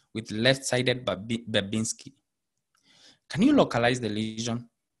hemiparesis with left-sided Babinski. Can you localize the lesion?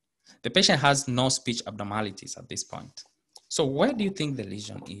 The patient has no speech abnormalities at this point. So where do you think the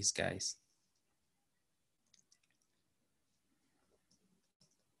lesion is, guys?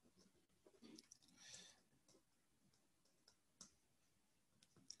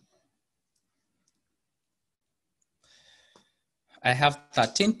 I have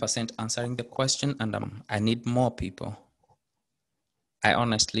 13% answering the question, and I need more people. I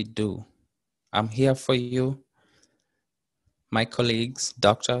honestly do. I'm here for you, my colleagues,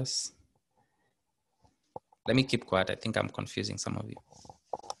 doctors. Let me keep quiet. I think I'm confusing some of you.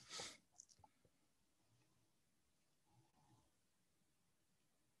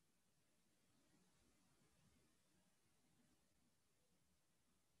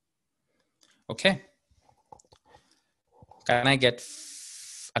 Okay. Can I get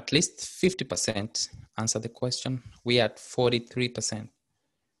at least 50% answer the question? We are at 43%.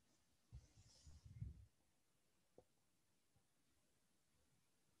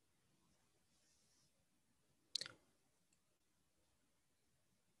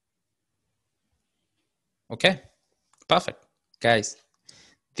 Okay, perfect. Guys,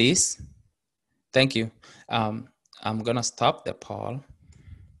 thank you. I'm gonna stop the poll.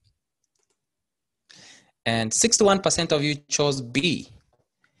 And 61% of you chose B.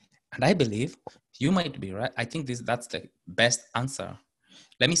 And I believe you might be right. I think that's the best answer.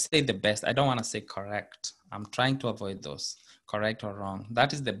 Let me say the best. I don't want to say correct. I'm trying to avoid those, correct or wrong.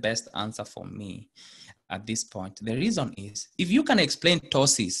 That is the best answer for me at this point. The reason is, if you can explain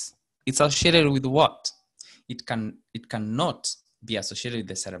ptosis, it's associated with what? It cannot be associated with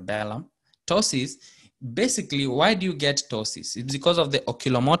the cerebellum. Ptosis, basically, why do you get ptosis? It's because of the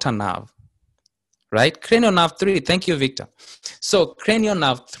oculomotor nerve, right? Cranial nerve 3, thank you, Victor. So cranial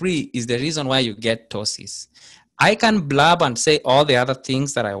nerve 3 is the reason why you get ptosis. I can blab and say all the other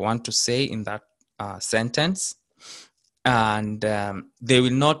things that I want to say in that sentence, and they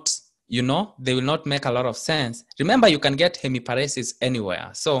will not, they will not make a lot of sense. Remember, you can get hemiparesis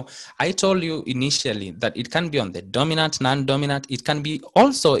anywhere. So I told you initially that it can be on the dominant, non-dominant. It can be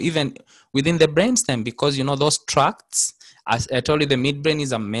also even within the brainstem, because, those tracts, as I told you, the midbrain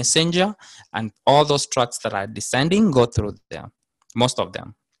is a messenger, and all those tracts that are descending go through there, most of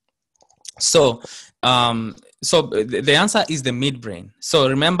them. So, the answer is the midbrain. So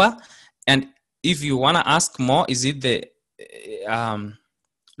remember, and if you want to ask more, is it the,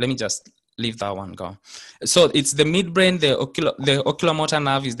 let me just leave that one go. So it's the midbrain, the oculomotor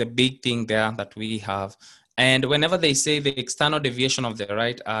nerve is the big thing there that we have. And whenever they say the external deviation of the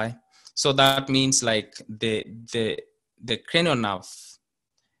right eye, so that means like the cranial nerve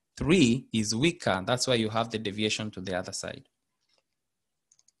 3 is weaker. That's why you have the deviation to the other side.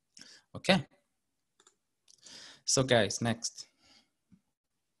 Okay. So guys, next.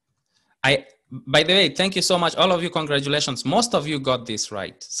 By the way, thank you so much. All of you, congratulations. Most of you got this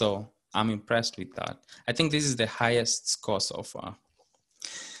right. So I'm impressed with that. I think this is the highest score so far.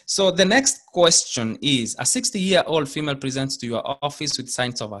 So the next question is, a 60-year-old female presents to your office with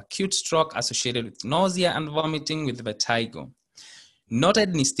signs of acute stroke associated with nausea and vomiting with vertigo.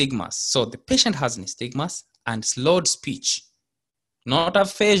 Noted nystagmus. So the patient has nystagmus and slurred speech. Not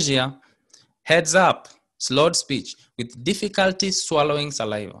aphasia. Heads up, slurred speech with difficulty swallowing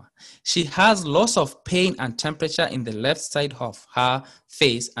saliva. She has loss of pain and temperature in the left side of her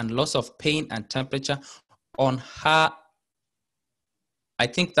face and loss of pain and temperature on her, I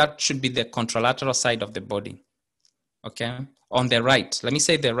think that should be the contralateral side of the body, okay? On the right, let me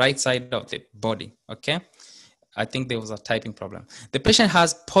say the right side of the body, okay? I think there was a typing problem. The patient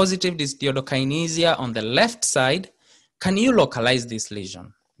has positive dysbiodokinesia on the left side. Can you localize this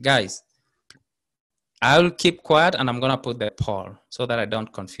lesion? Guys, I'll keep quiet and I'm gonna put the poll so that I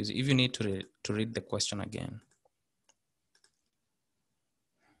don't confuse you. If you need to read the question again.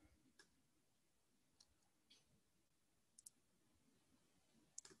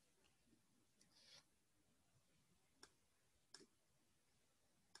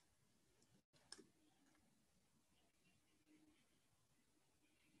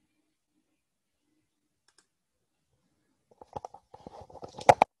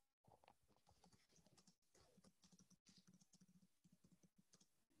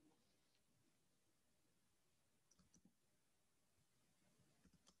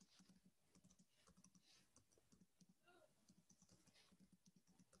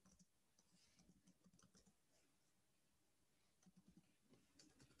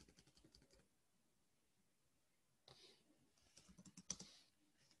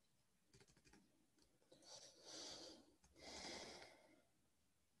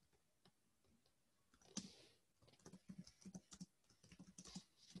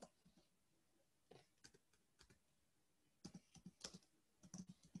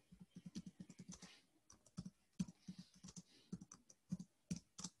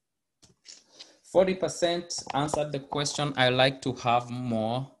 %40 answered the question. I like to have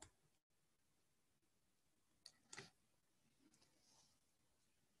more.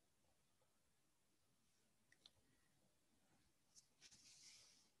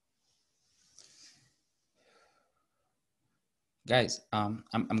 Guys, I'm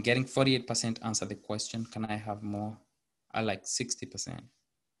getting 48% answer the question. Can I have more? I like 60%.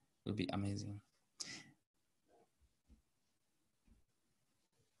 Will be amazing.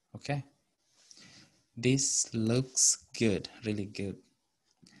 Okay. This looks good, really good.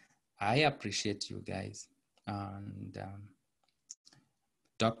 I appreciate you guys and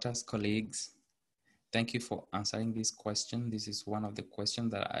doctors, colleagues. Thank you for answering this question. This is one of the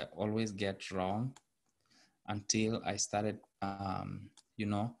questions that I always get wrong until I started, you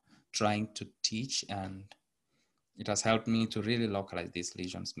know, trying to teach, and it has helped me to really localize these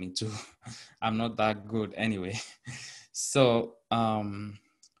lesions. Me too. I'm not that good anyway. So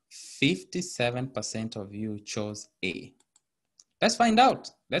 57% of you chose A. Let's find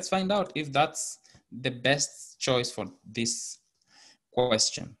out. Let's find out if that's the best choice for this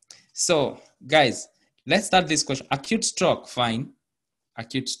question. So guys, let's start this question. Acute stroke, fine.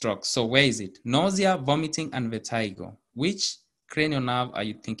 Acute stroke. So where is it? Nausea, vomiting, and vertigo. Which cranial nerve are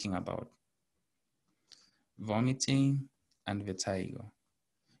you thinking about? Vomiting and vertigo.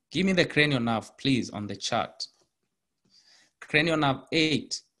 Give me the cranial nerve, please, on the chart. Cranial nerve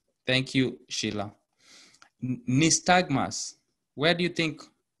 8. Thank you, Sheila. Nystagmus. Where do you think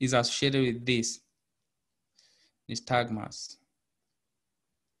is associated with this? Nystagmus.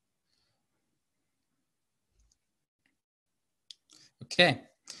 Okay,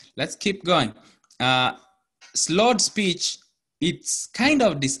 let's keep going. Slurred speech, it's kind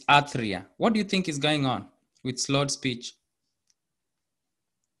of dysarthria. What do you think is going on with slurred speech?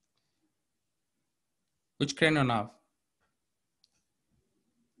 Which cranial nerve?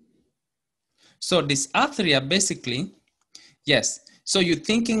 So dysarthria basically, yes. So you're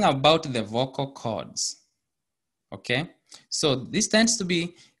thinking about the vocal cords, okay? So this tends to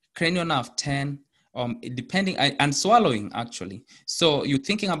be cranial nerve 10, depending, and swallowing actually. So you're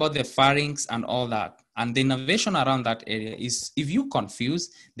thinking about the pharynx and all that. And the innervation around that area is, if you confuse,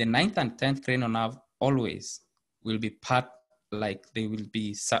 the 9th and 10th cranial nerve always will be part, like they will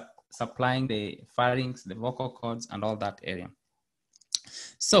be supplying the pharynx, the vocal cords, and all that area.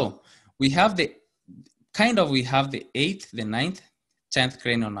 So we have the 8th, the 9th, 10th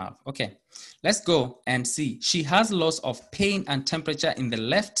cranial nerve. Okay, let's go and see. She has loss of pain and temperature in the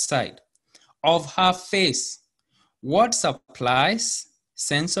left side of her face. What supplies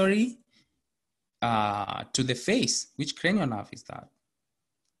sensory to the face? Which cranial nerve is that?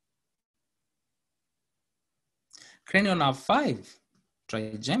 Cranial nerve 5,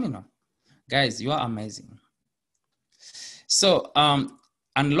 trigeminal. Guys, you are amazing. So,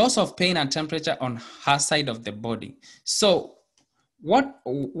 and loss of pain and temperature on her side of the body. So, what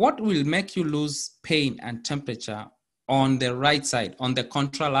will make you lose pain and temperature on the right side, on the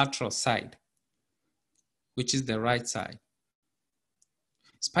contralateral side, which is the right side?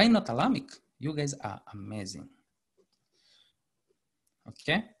 Spinothalamic. You guys are amazing.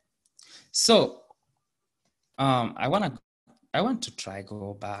 Okay. So, I want to try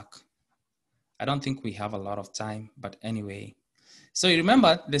go back. I don't think we have a lot of time, but anyway. So you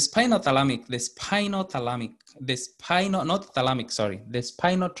remember the spinothalamic, the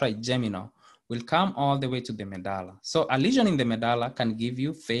spinotrigeminal will come all the way to the medulla. So a lesion in the medulla can give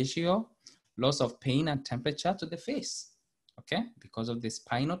you facial loss of pain and temperature to the face, okay? Because of the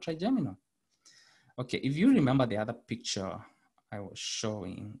spinotrigeminal. Okay, if you remember the other picture I was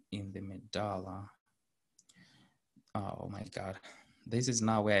showing in the medulla, oh my God. This is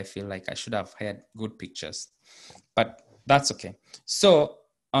now where I feel like I should have had good pictures, but that's okay. So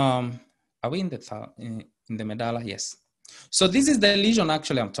are we in the medulla? Yes. So this is the lesion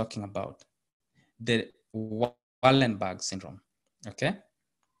actually I'm talking about, the Wallenberg syndrome, okay?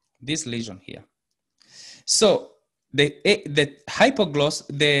 This lesion here. So the hypoglossal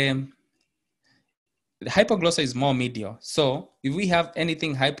is more medial. So if we have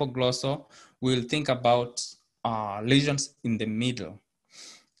anything hypoglossal, we'll think about lesions in the middle.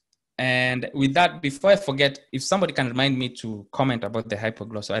 And with that, before I forget, if somebody can remind me to comment about the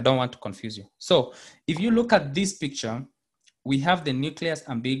hypoglossal, I don't want to confuse you. So if you look at this picture, we have the nucleus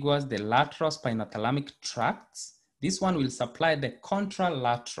ambiguous, the lateral spinothalamic tracts. This one will supply the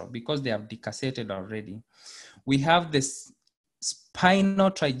contralateral because they have decussated already. We have this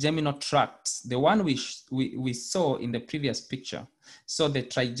spinotrigeminal tracts, the one we saw in the previous picture. So the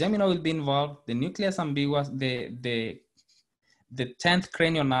trigeminal will be involved, the nucleus ambiguous, the 10th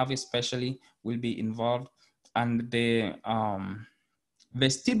cranial nerve especially will be involved, and the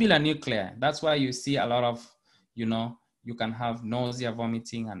vestibular nuclei. That's why you see a lot of, you can have nausea,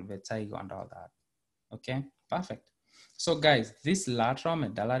 vomiting, and vertigo and all that. Okay, perfect. So guys, this lateral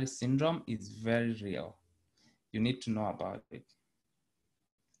medullary syndrome is very real. You need to know about it.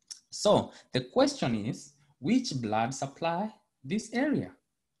 So the question is, which blood supply this area?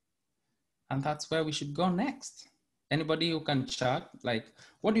 And that's where we should go next. Anybody who can chat, like,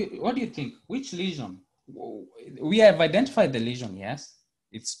 what do you think? Which lesion? We have identified the lesion, yes,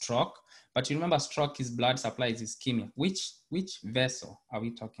 it's stroke, but you remember stroke is blood supply is ischemia. Which vessel are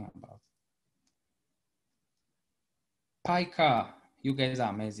we talking about? Pica, you guys are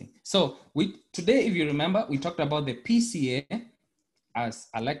amazing. So today, if you remember, we talked about the PCA as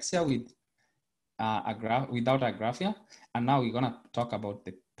alexia with without agraphia, and now we're gonna talk about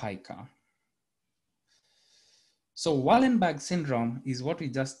the pica. So Wallenberg syndrome is what we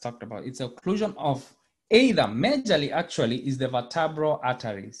just talked about. It's occlusion of either, majorly actually, is the vertebral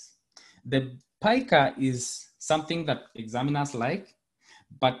arteries. The pica is something that examiners like,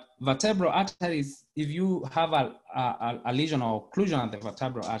 but vertebral arteries, if you have a lesion or occlusion at the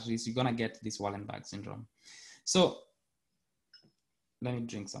vertebral arteries, you're gonna get this Wallenberg syndrome. So let me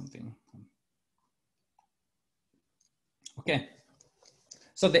drink something. Okay.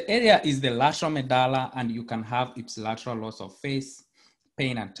 So the area is the lateral medulla, and you can have ipsilateral loss of face,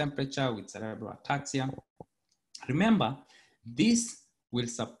 pain and temperature with cerebral ataxia. Remember, this will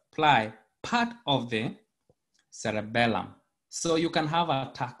supply part of the cerebellum. So you can have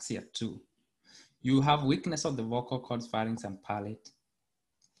ataxia too. You have weakness of the vocal cords, pharynx and palate,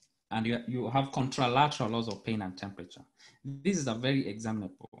 and you have contralateral loss of pain and temperature. This is a very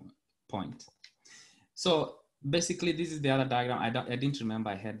examinable point. So basically, this is the other diagram. I didn't remember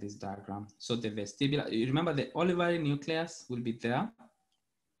I had this diagram. So the vestibular, you remember the olivary nucleus will be there.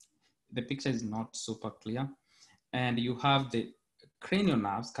 The picture is not super clear. And you have the cranial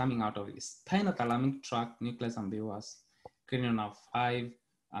nerves coming out of it. Spinothalamic tract, nucleus ambiguous, cranial nerve 5,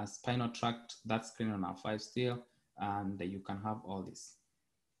 spinal tract, that's cranial nerve 5 still. And you can have all this.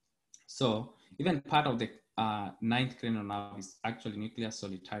 So even part of the 9th cranial nerve is actually nucleus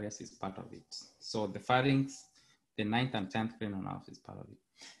solitarius is part of it. So the pharynx, the 9th and 10th cranial nerve is part of it.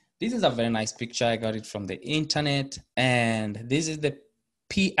 This is a very nice picture. I got it from the internet. And this is the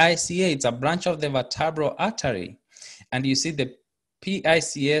PICA. It's a branch of the vertebral artery. And you see the PICA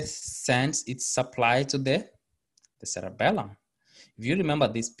sends its supply to the cerebellum. If you remember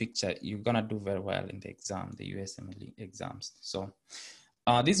this picture, you're gonna do very well in the exam, the USMLE exams. So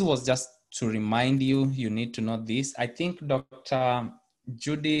this was just to remind you, you need to know this. I think Dr.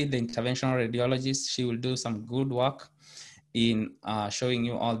 Judy, the interventional radiologist, she will do some good work in showing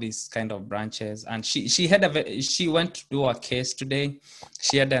you all these kind of branches. And she went to do a case today.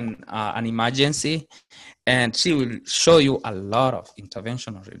 She had an emergency, and she will show you a lot of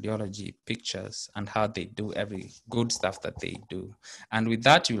interventional radiology pictures and how they do every good stuff that they do. And with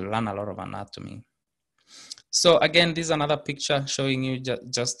that, you will learn a lot of anatomy. So again, this is another picture showing you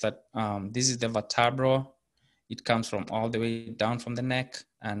just that this is the vertebra. It comes from all the way down from the neck,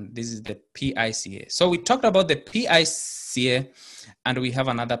 and this is the PICA. So we talked about the PICA, and we have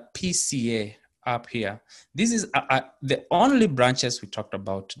another PCA up here. This is the only branches we talked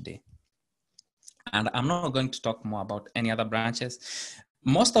about today. And I'm not going to talk more about any other branches.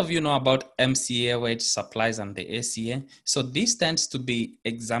 Most of you know about MCA, which supplies, and the ACA. So this tends to be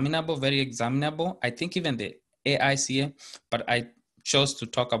examinable, very examinable. I think even the AICA, but I chose to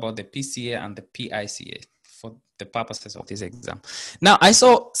talk about the PCA and the PICA for the purposes of this exam. Now, I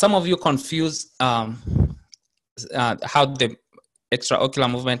saw some of you confused how the extraocular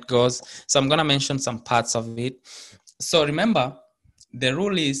movement goes. So I'm gonna mention some parts of it. So remember, the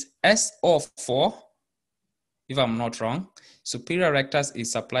rule is SO4, if I'm not wrong, superior rectus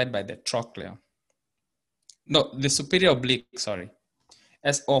is supplied by the trochlea. No, the superior oblique, sorry.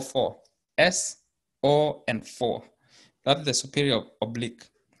 SO4. S, O, and 4. That's the superior oblique.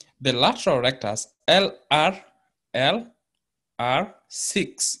 The lateral rectus, LR,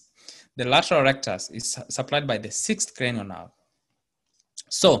 6. The lateral rectus is supplied by the 6th cranial nerve.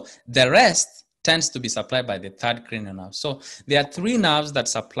 So the rest tends to be supplied by the 3rd cranial nerve. So there are 3 nerves that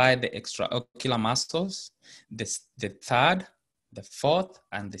supply the extraocular muscles, the 3rd, the 4th,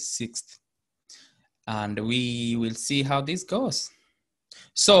 and the 6th. And we will see how this goes.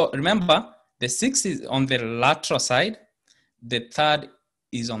 So remember, the 6th is on the lateral side, the 3rd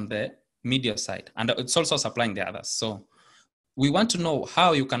is on the medial side, and it's also supplying the others. So we want to know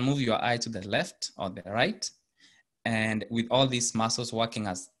how you can move your eye to the left or the right, and with all these muscles working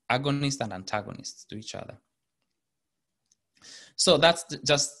as agonists and antagonists to each other. So that's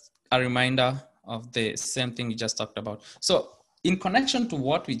just a reminder of the same thing we just talked about. So in connection to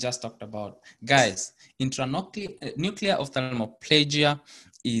what we just talked about, guys, intranuclear ophthalmoplegia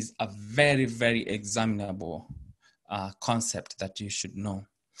is a very, very examinable concept that you should know.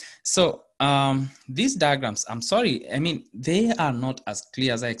 So these diagrams, I'm sorry, I mean, they are not as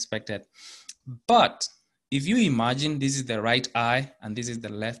clear as I expected, but if you imagine this is the right eye and this is the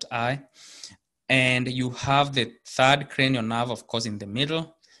left eye, and you have the 3rd cranial nerve, of course, in the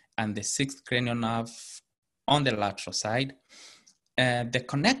middle, and the 6th cranial nerve on the lateral side, the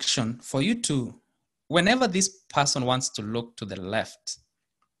connection for you to, whenever this person wants to look to the left,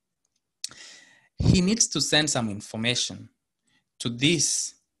 he needs to send some information to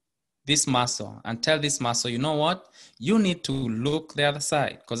this muscle and tell this muscle, you know what, you need to look the other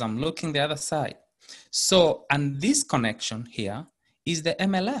side because I'm looking the other side. So, and this connection here is the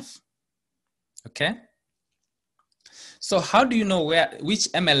MLF, okay? So how do you know which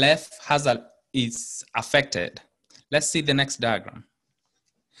MLF is affected? Let's see the next diagram.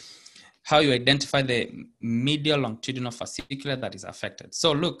 How you identify the medial longitudinal fasciculate that is affected.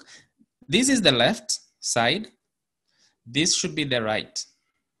 So look, this is the left side. This should be the right.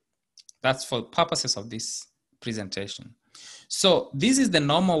 That's for purposes of this presentation. So this is the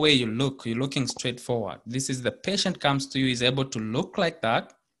normal way you look. You're looking straight forward. This is the patient comes to you, is able to look like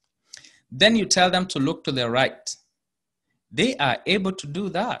that. Then you tell them to look to the right. They are able to do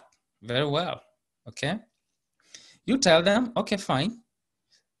that very well, okay? You tell them, okay, fine.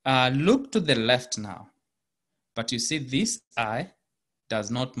 Look to the left now. But you see this eye does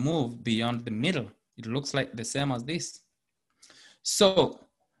not move beyond the middle. It looks like the same as this. So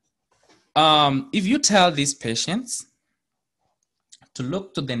if you tell these patients to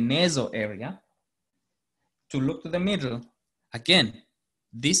look to the nasal area, to look to the middle, again,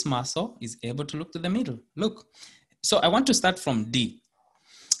 this muscle is able to look to the middle. Look, so I want to start from D.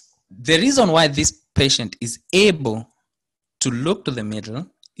 The reason why this patient is able to look to the middle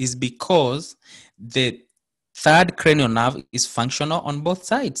is because the 3rd cranial nerve is functional on both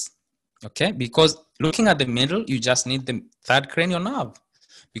sides, okay? Because looking at the middle, you just need the 3rd cranial nerve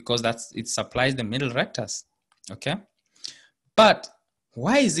because it supplies the middle rectus, okay? But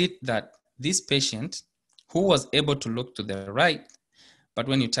why is it that this patient who was able to look to the right, but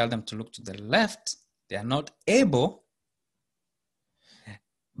when you tell them to look to the left, they are not able?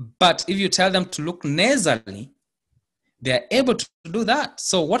 But if you tell them to look nasally, they are able to do that.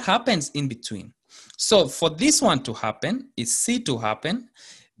 So what happens in between? So for this one to happen, is C to happen,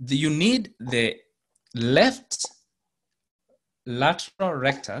 you need the left lateral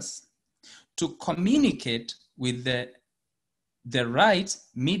rectus to communicate with the right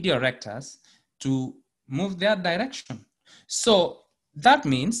medial rectus to move their direction. So that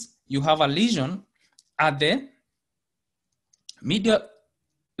means you have a lesion at the medial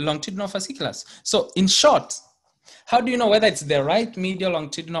longitudinal fasciculus. So in short, how do you know whether it's the right medial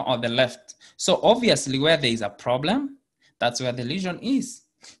longitudinal or the left? So obviously where there is a problem, that's where the lesion is.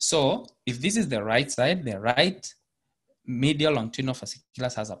 So if this is the right side, the right medial longitudinal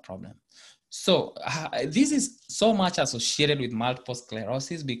fasciculus has a problem. So this is so much associated with multiple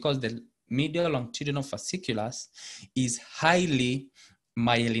sclerosis because the medial longitudinal fasciculus is highly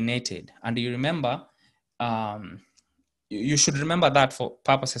myelinated. And you remember, you should remember that for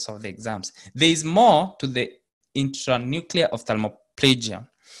purposes of the exams. There is more to the intranuclear ophthalmoplegia.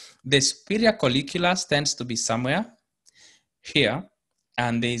 The superior colliculus tends to be somewhere here,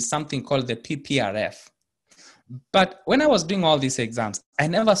 and there is something called the PPRF. But when I was doing all these exams, I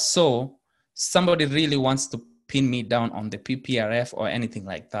never saw somebody really wants to pin me down on the PPRF or anything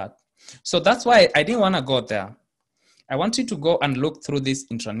like that. So that's why I didn't want to go there. I want you to go and look through this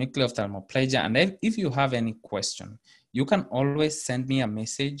intranuclear ophthalmoplegia. And if you have any question, you can always send me a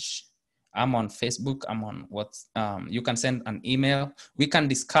message. I'm on Facebook. I'm on you can send an email. We can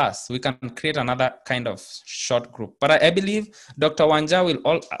discuss. We can create another kind of short group. But I believe Dr. Wanja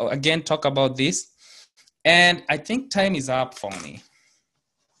will again talk about this. And I think time is up for me,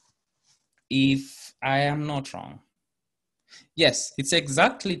 if I am not wrong. Yes, it's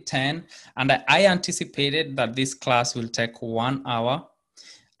exactly 10. And I anticipated that this class will take 1 hour.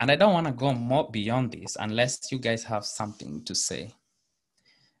 And I don't want to go more beyond this unless you guys have something to say.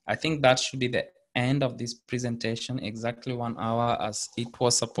 I think that should be the end of this presentation, exactly 1 hour as it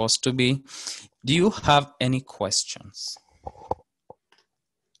was supposed to be. Do you have any questions?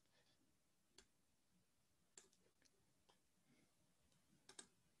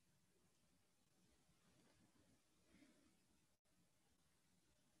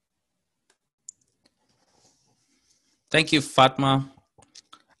 Thank you, Fatma.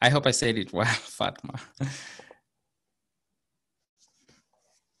 I hope I said it well, Fatma.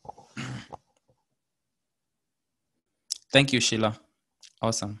 Thank you, Sheila.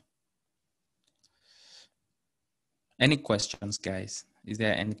 Awesome. Any questions, guys? Is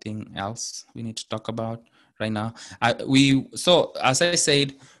there anything else we need to talk about right now? So as I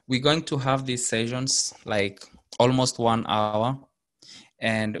said, we're going to have these sessions like almost 1 hour,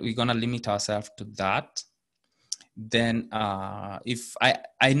 and we're going to limit ourselves to that. Then if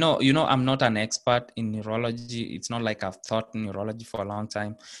I know, I'm not an expert in neurology. It's not like I've taught neurology for a long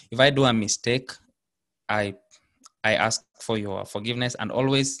time. If I do a mistake, I ask for your forgiveness, and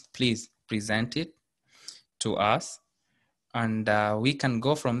always please present it to us, and we can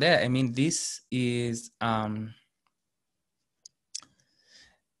go from there. I mean, this is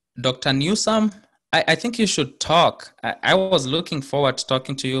Dr. Newsome. I think you should talk. I was looking forward to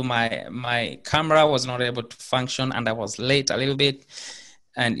talking to you. My camera was not able to function, and I was late a little bit.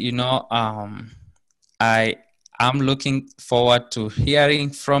 And I am looking forward to hearing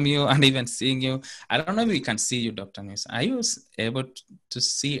from you and even seeing you. I don't know if we can see you, Dr. Newsome. Are you able to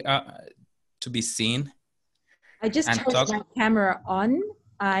see, to be seen? I just turned my camera on.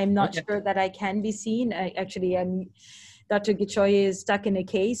 I'm not sure that I can be seen. Actually, Dr. Gichoya is stuck in a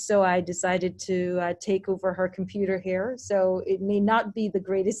case, so I decided to take over her computer here. So it may not be the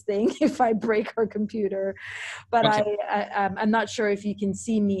greatest thing if I break her computer, but I'm not sure if you can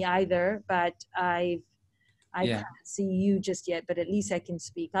see me either, but I can't see you just yet, but at least I can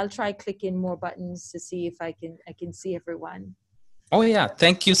speak. I'll try clicking more buttons to see if I can see everyone. Oh yeah,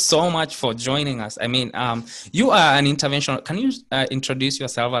 thank you so much for joining us. I mean, you are an interventional. Can you introduce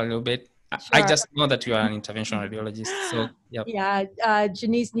yourself a little bit? Sure. I just know that you are an interventional radiologist. So yeah,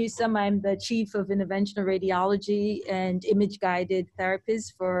 Janice Newsome. I'm the chief of interventional radiology and image-guided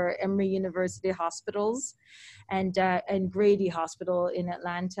therapist for Emory University Hospitals and Grady Hospital in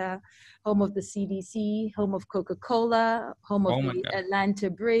Atlanta, home of the CDC, home of Coca-Cola, home of the Atlanta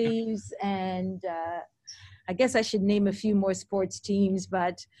Braves, and I guess I should name a few more sports teams,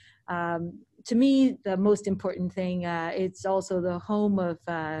 but to me, the most important thing, it's also the home of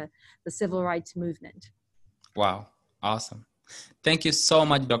the civil rights movement. Wow, awesome. Thank you so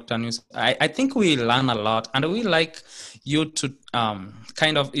much, Dr. News. I think we learn a lot, and we like you to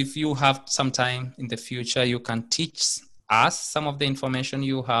kind of, if you have some time in the future, you can teach us some of the information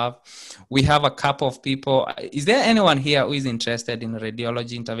you have. We have a couple of people. Is there anyone here who is interested in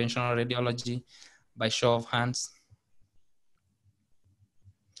radiology, interventional radiology? By show of hands.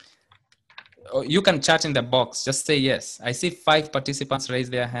 you can chat in the box. Just say yes. I see 5 participants raise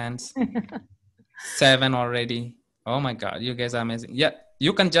their hands. 7 already. Oh my God, you guys are amazing. Yeah,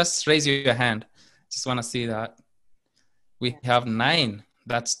 you can just raise your hand. Just want to see that. We have 9.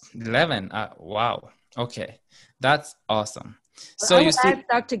 That's 11. Wow. Okay, that's awesome. Well, So I you will see, ask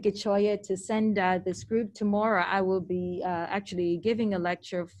Dr. Gichoya to send this group tomorrow. I will be actually giving a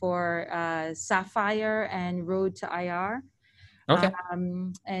lecture for Sapphire and Road to IR. okay,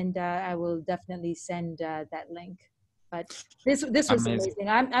 And I will definitely send that link. But this was amazing. amazing.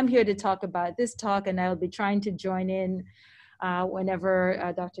 I'm here to talk about this talk, and I'll be trying to join in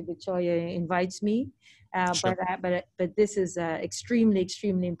whenever Dr. Gichoya invites me. Sure. But this is extremely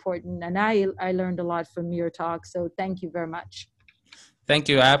important, and I learned a lot from your talk. So thank you very much. Thank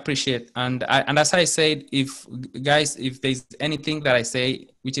you. I appreciate. And as I said, if guys, if there's anything that I say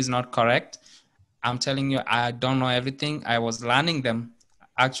which is not correct, I'm telling you, I don't know everything. I was learning them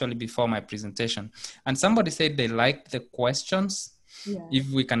actually before my presentation. And somebody said they liked the questions. Yeah. If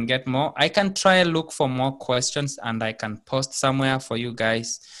we can get more, I can try and look for more questions and I can post somewhere for you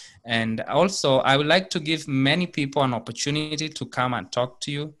guys. And also, I would like to give many people an opportunity to come and talk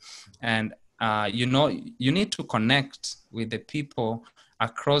to you. And you know, you need to connect with the people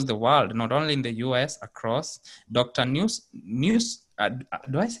across the world, not only in the US, across. Dr. Do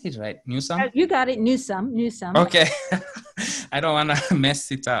I say it right? Newsom? You got it. Newsome. Okay. I don't want to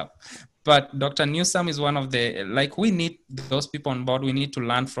mess it up. But Dr. Newsom is one of the, like, we need those people on board. We need to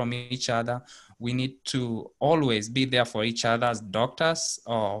learn from each other. We need to always be there for each other as doctors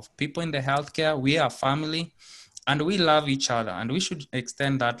or people in the healthcare. We are family and we love each other, and we should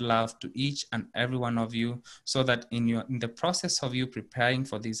extend that love to each and every one of you, so that in the process of you preparing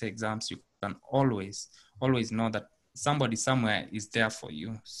for these exams, you can always know that somebody somewhere is there for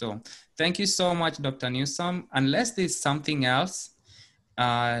you. So thank you so much, Dr. Newsom. Unless there's something else,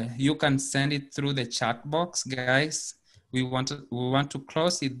 you can send it through the chat box, guys. We want to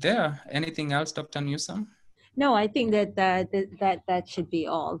close it there. Anything else, Dr. Newsom? No, I think that should be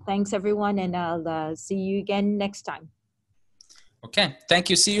all. Thanks, everyone, and I'll see you again next time. Okay, thank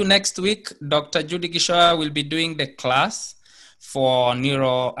you. See you next week. Dr. Judy Gichoya will be doing the class for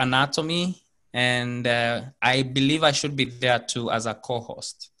neuroanatomy, and I believe I should be there too as a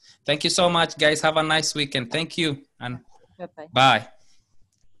co-host. Thank you so much, guys. Have a nice weekend. Thank you, and Bye-bye. bye.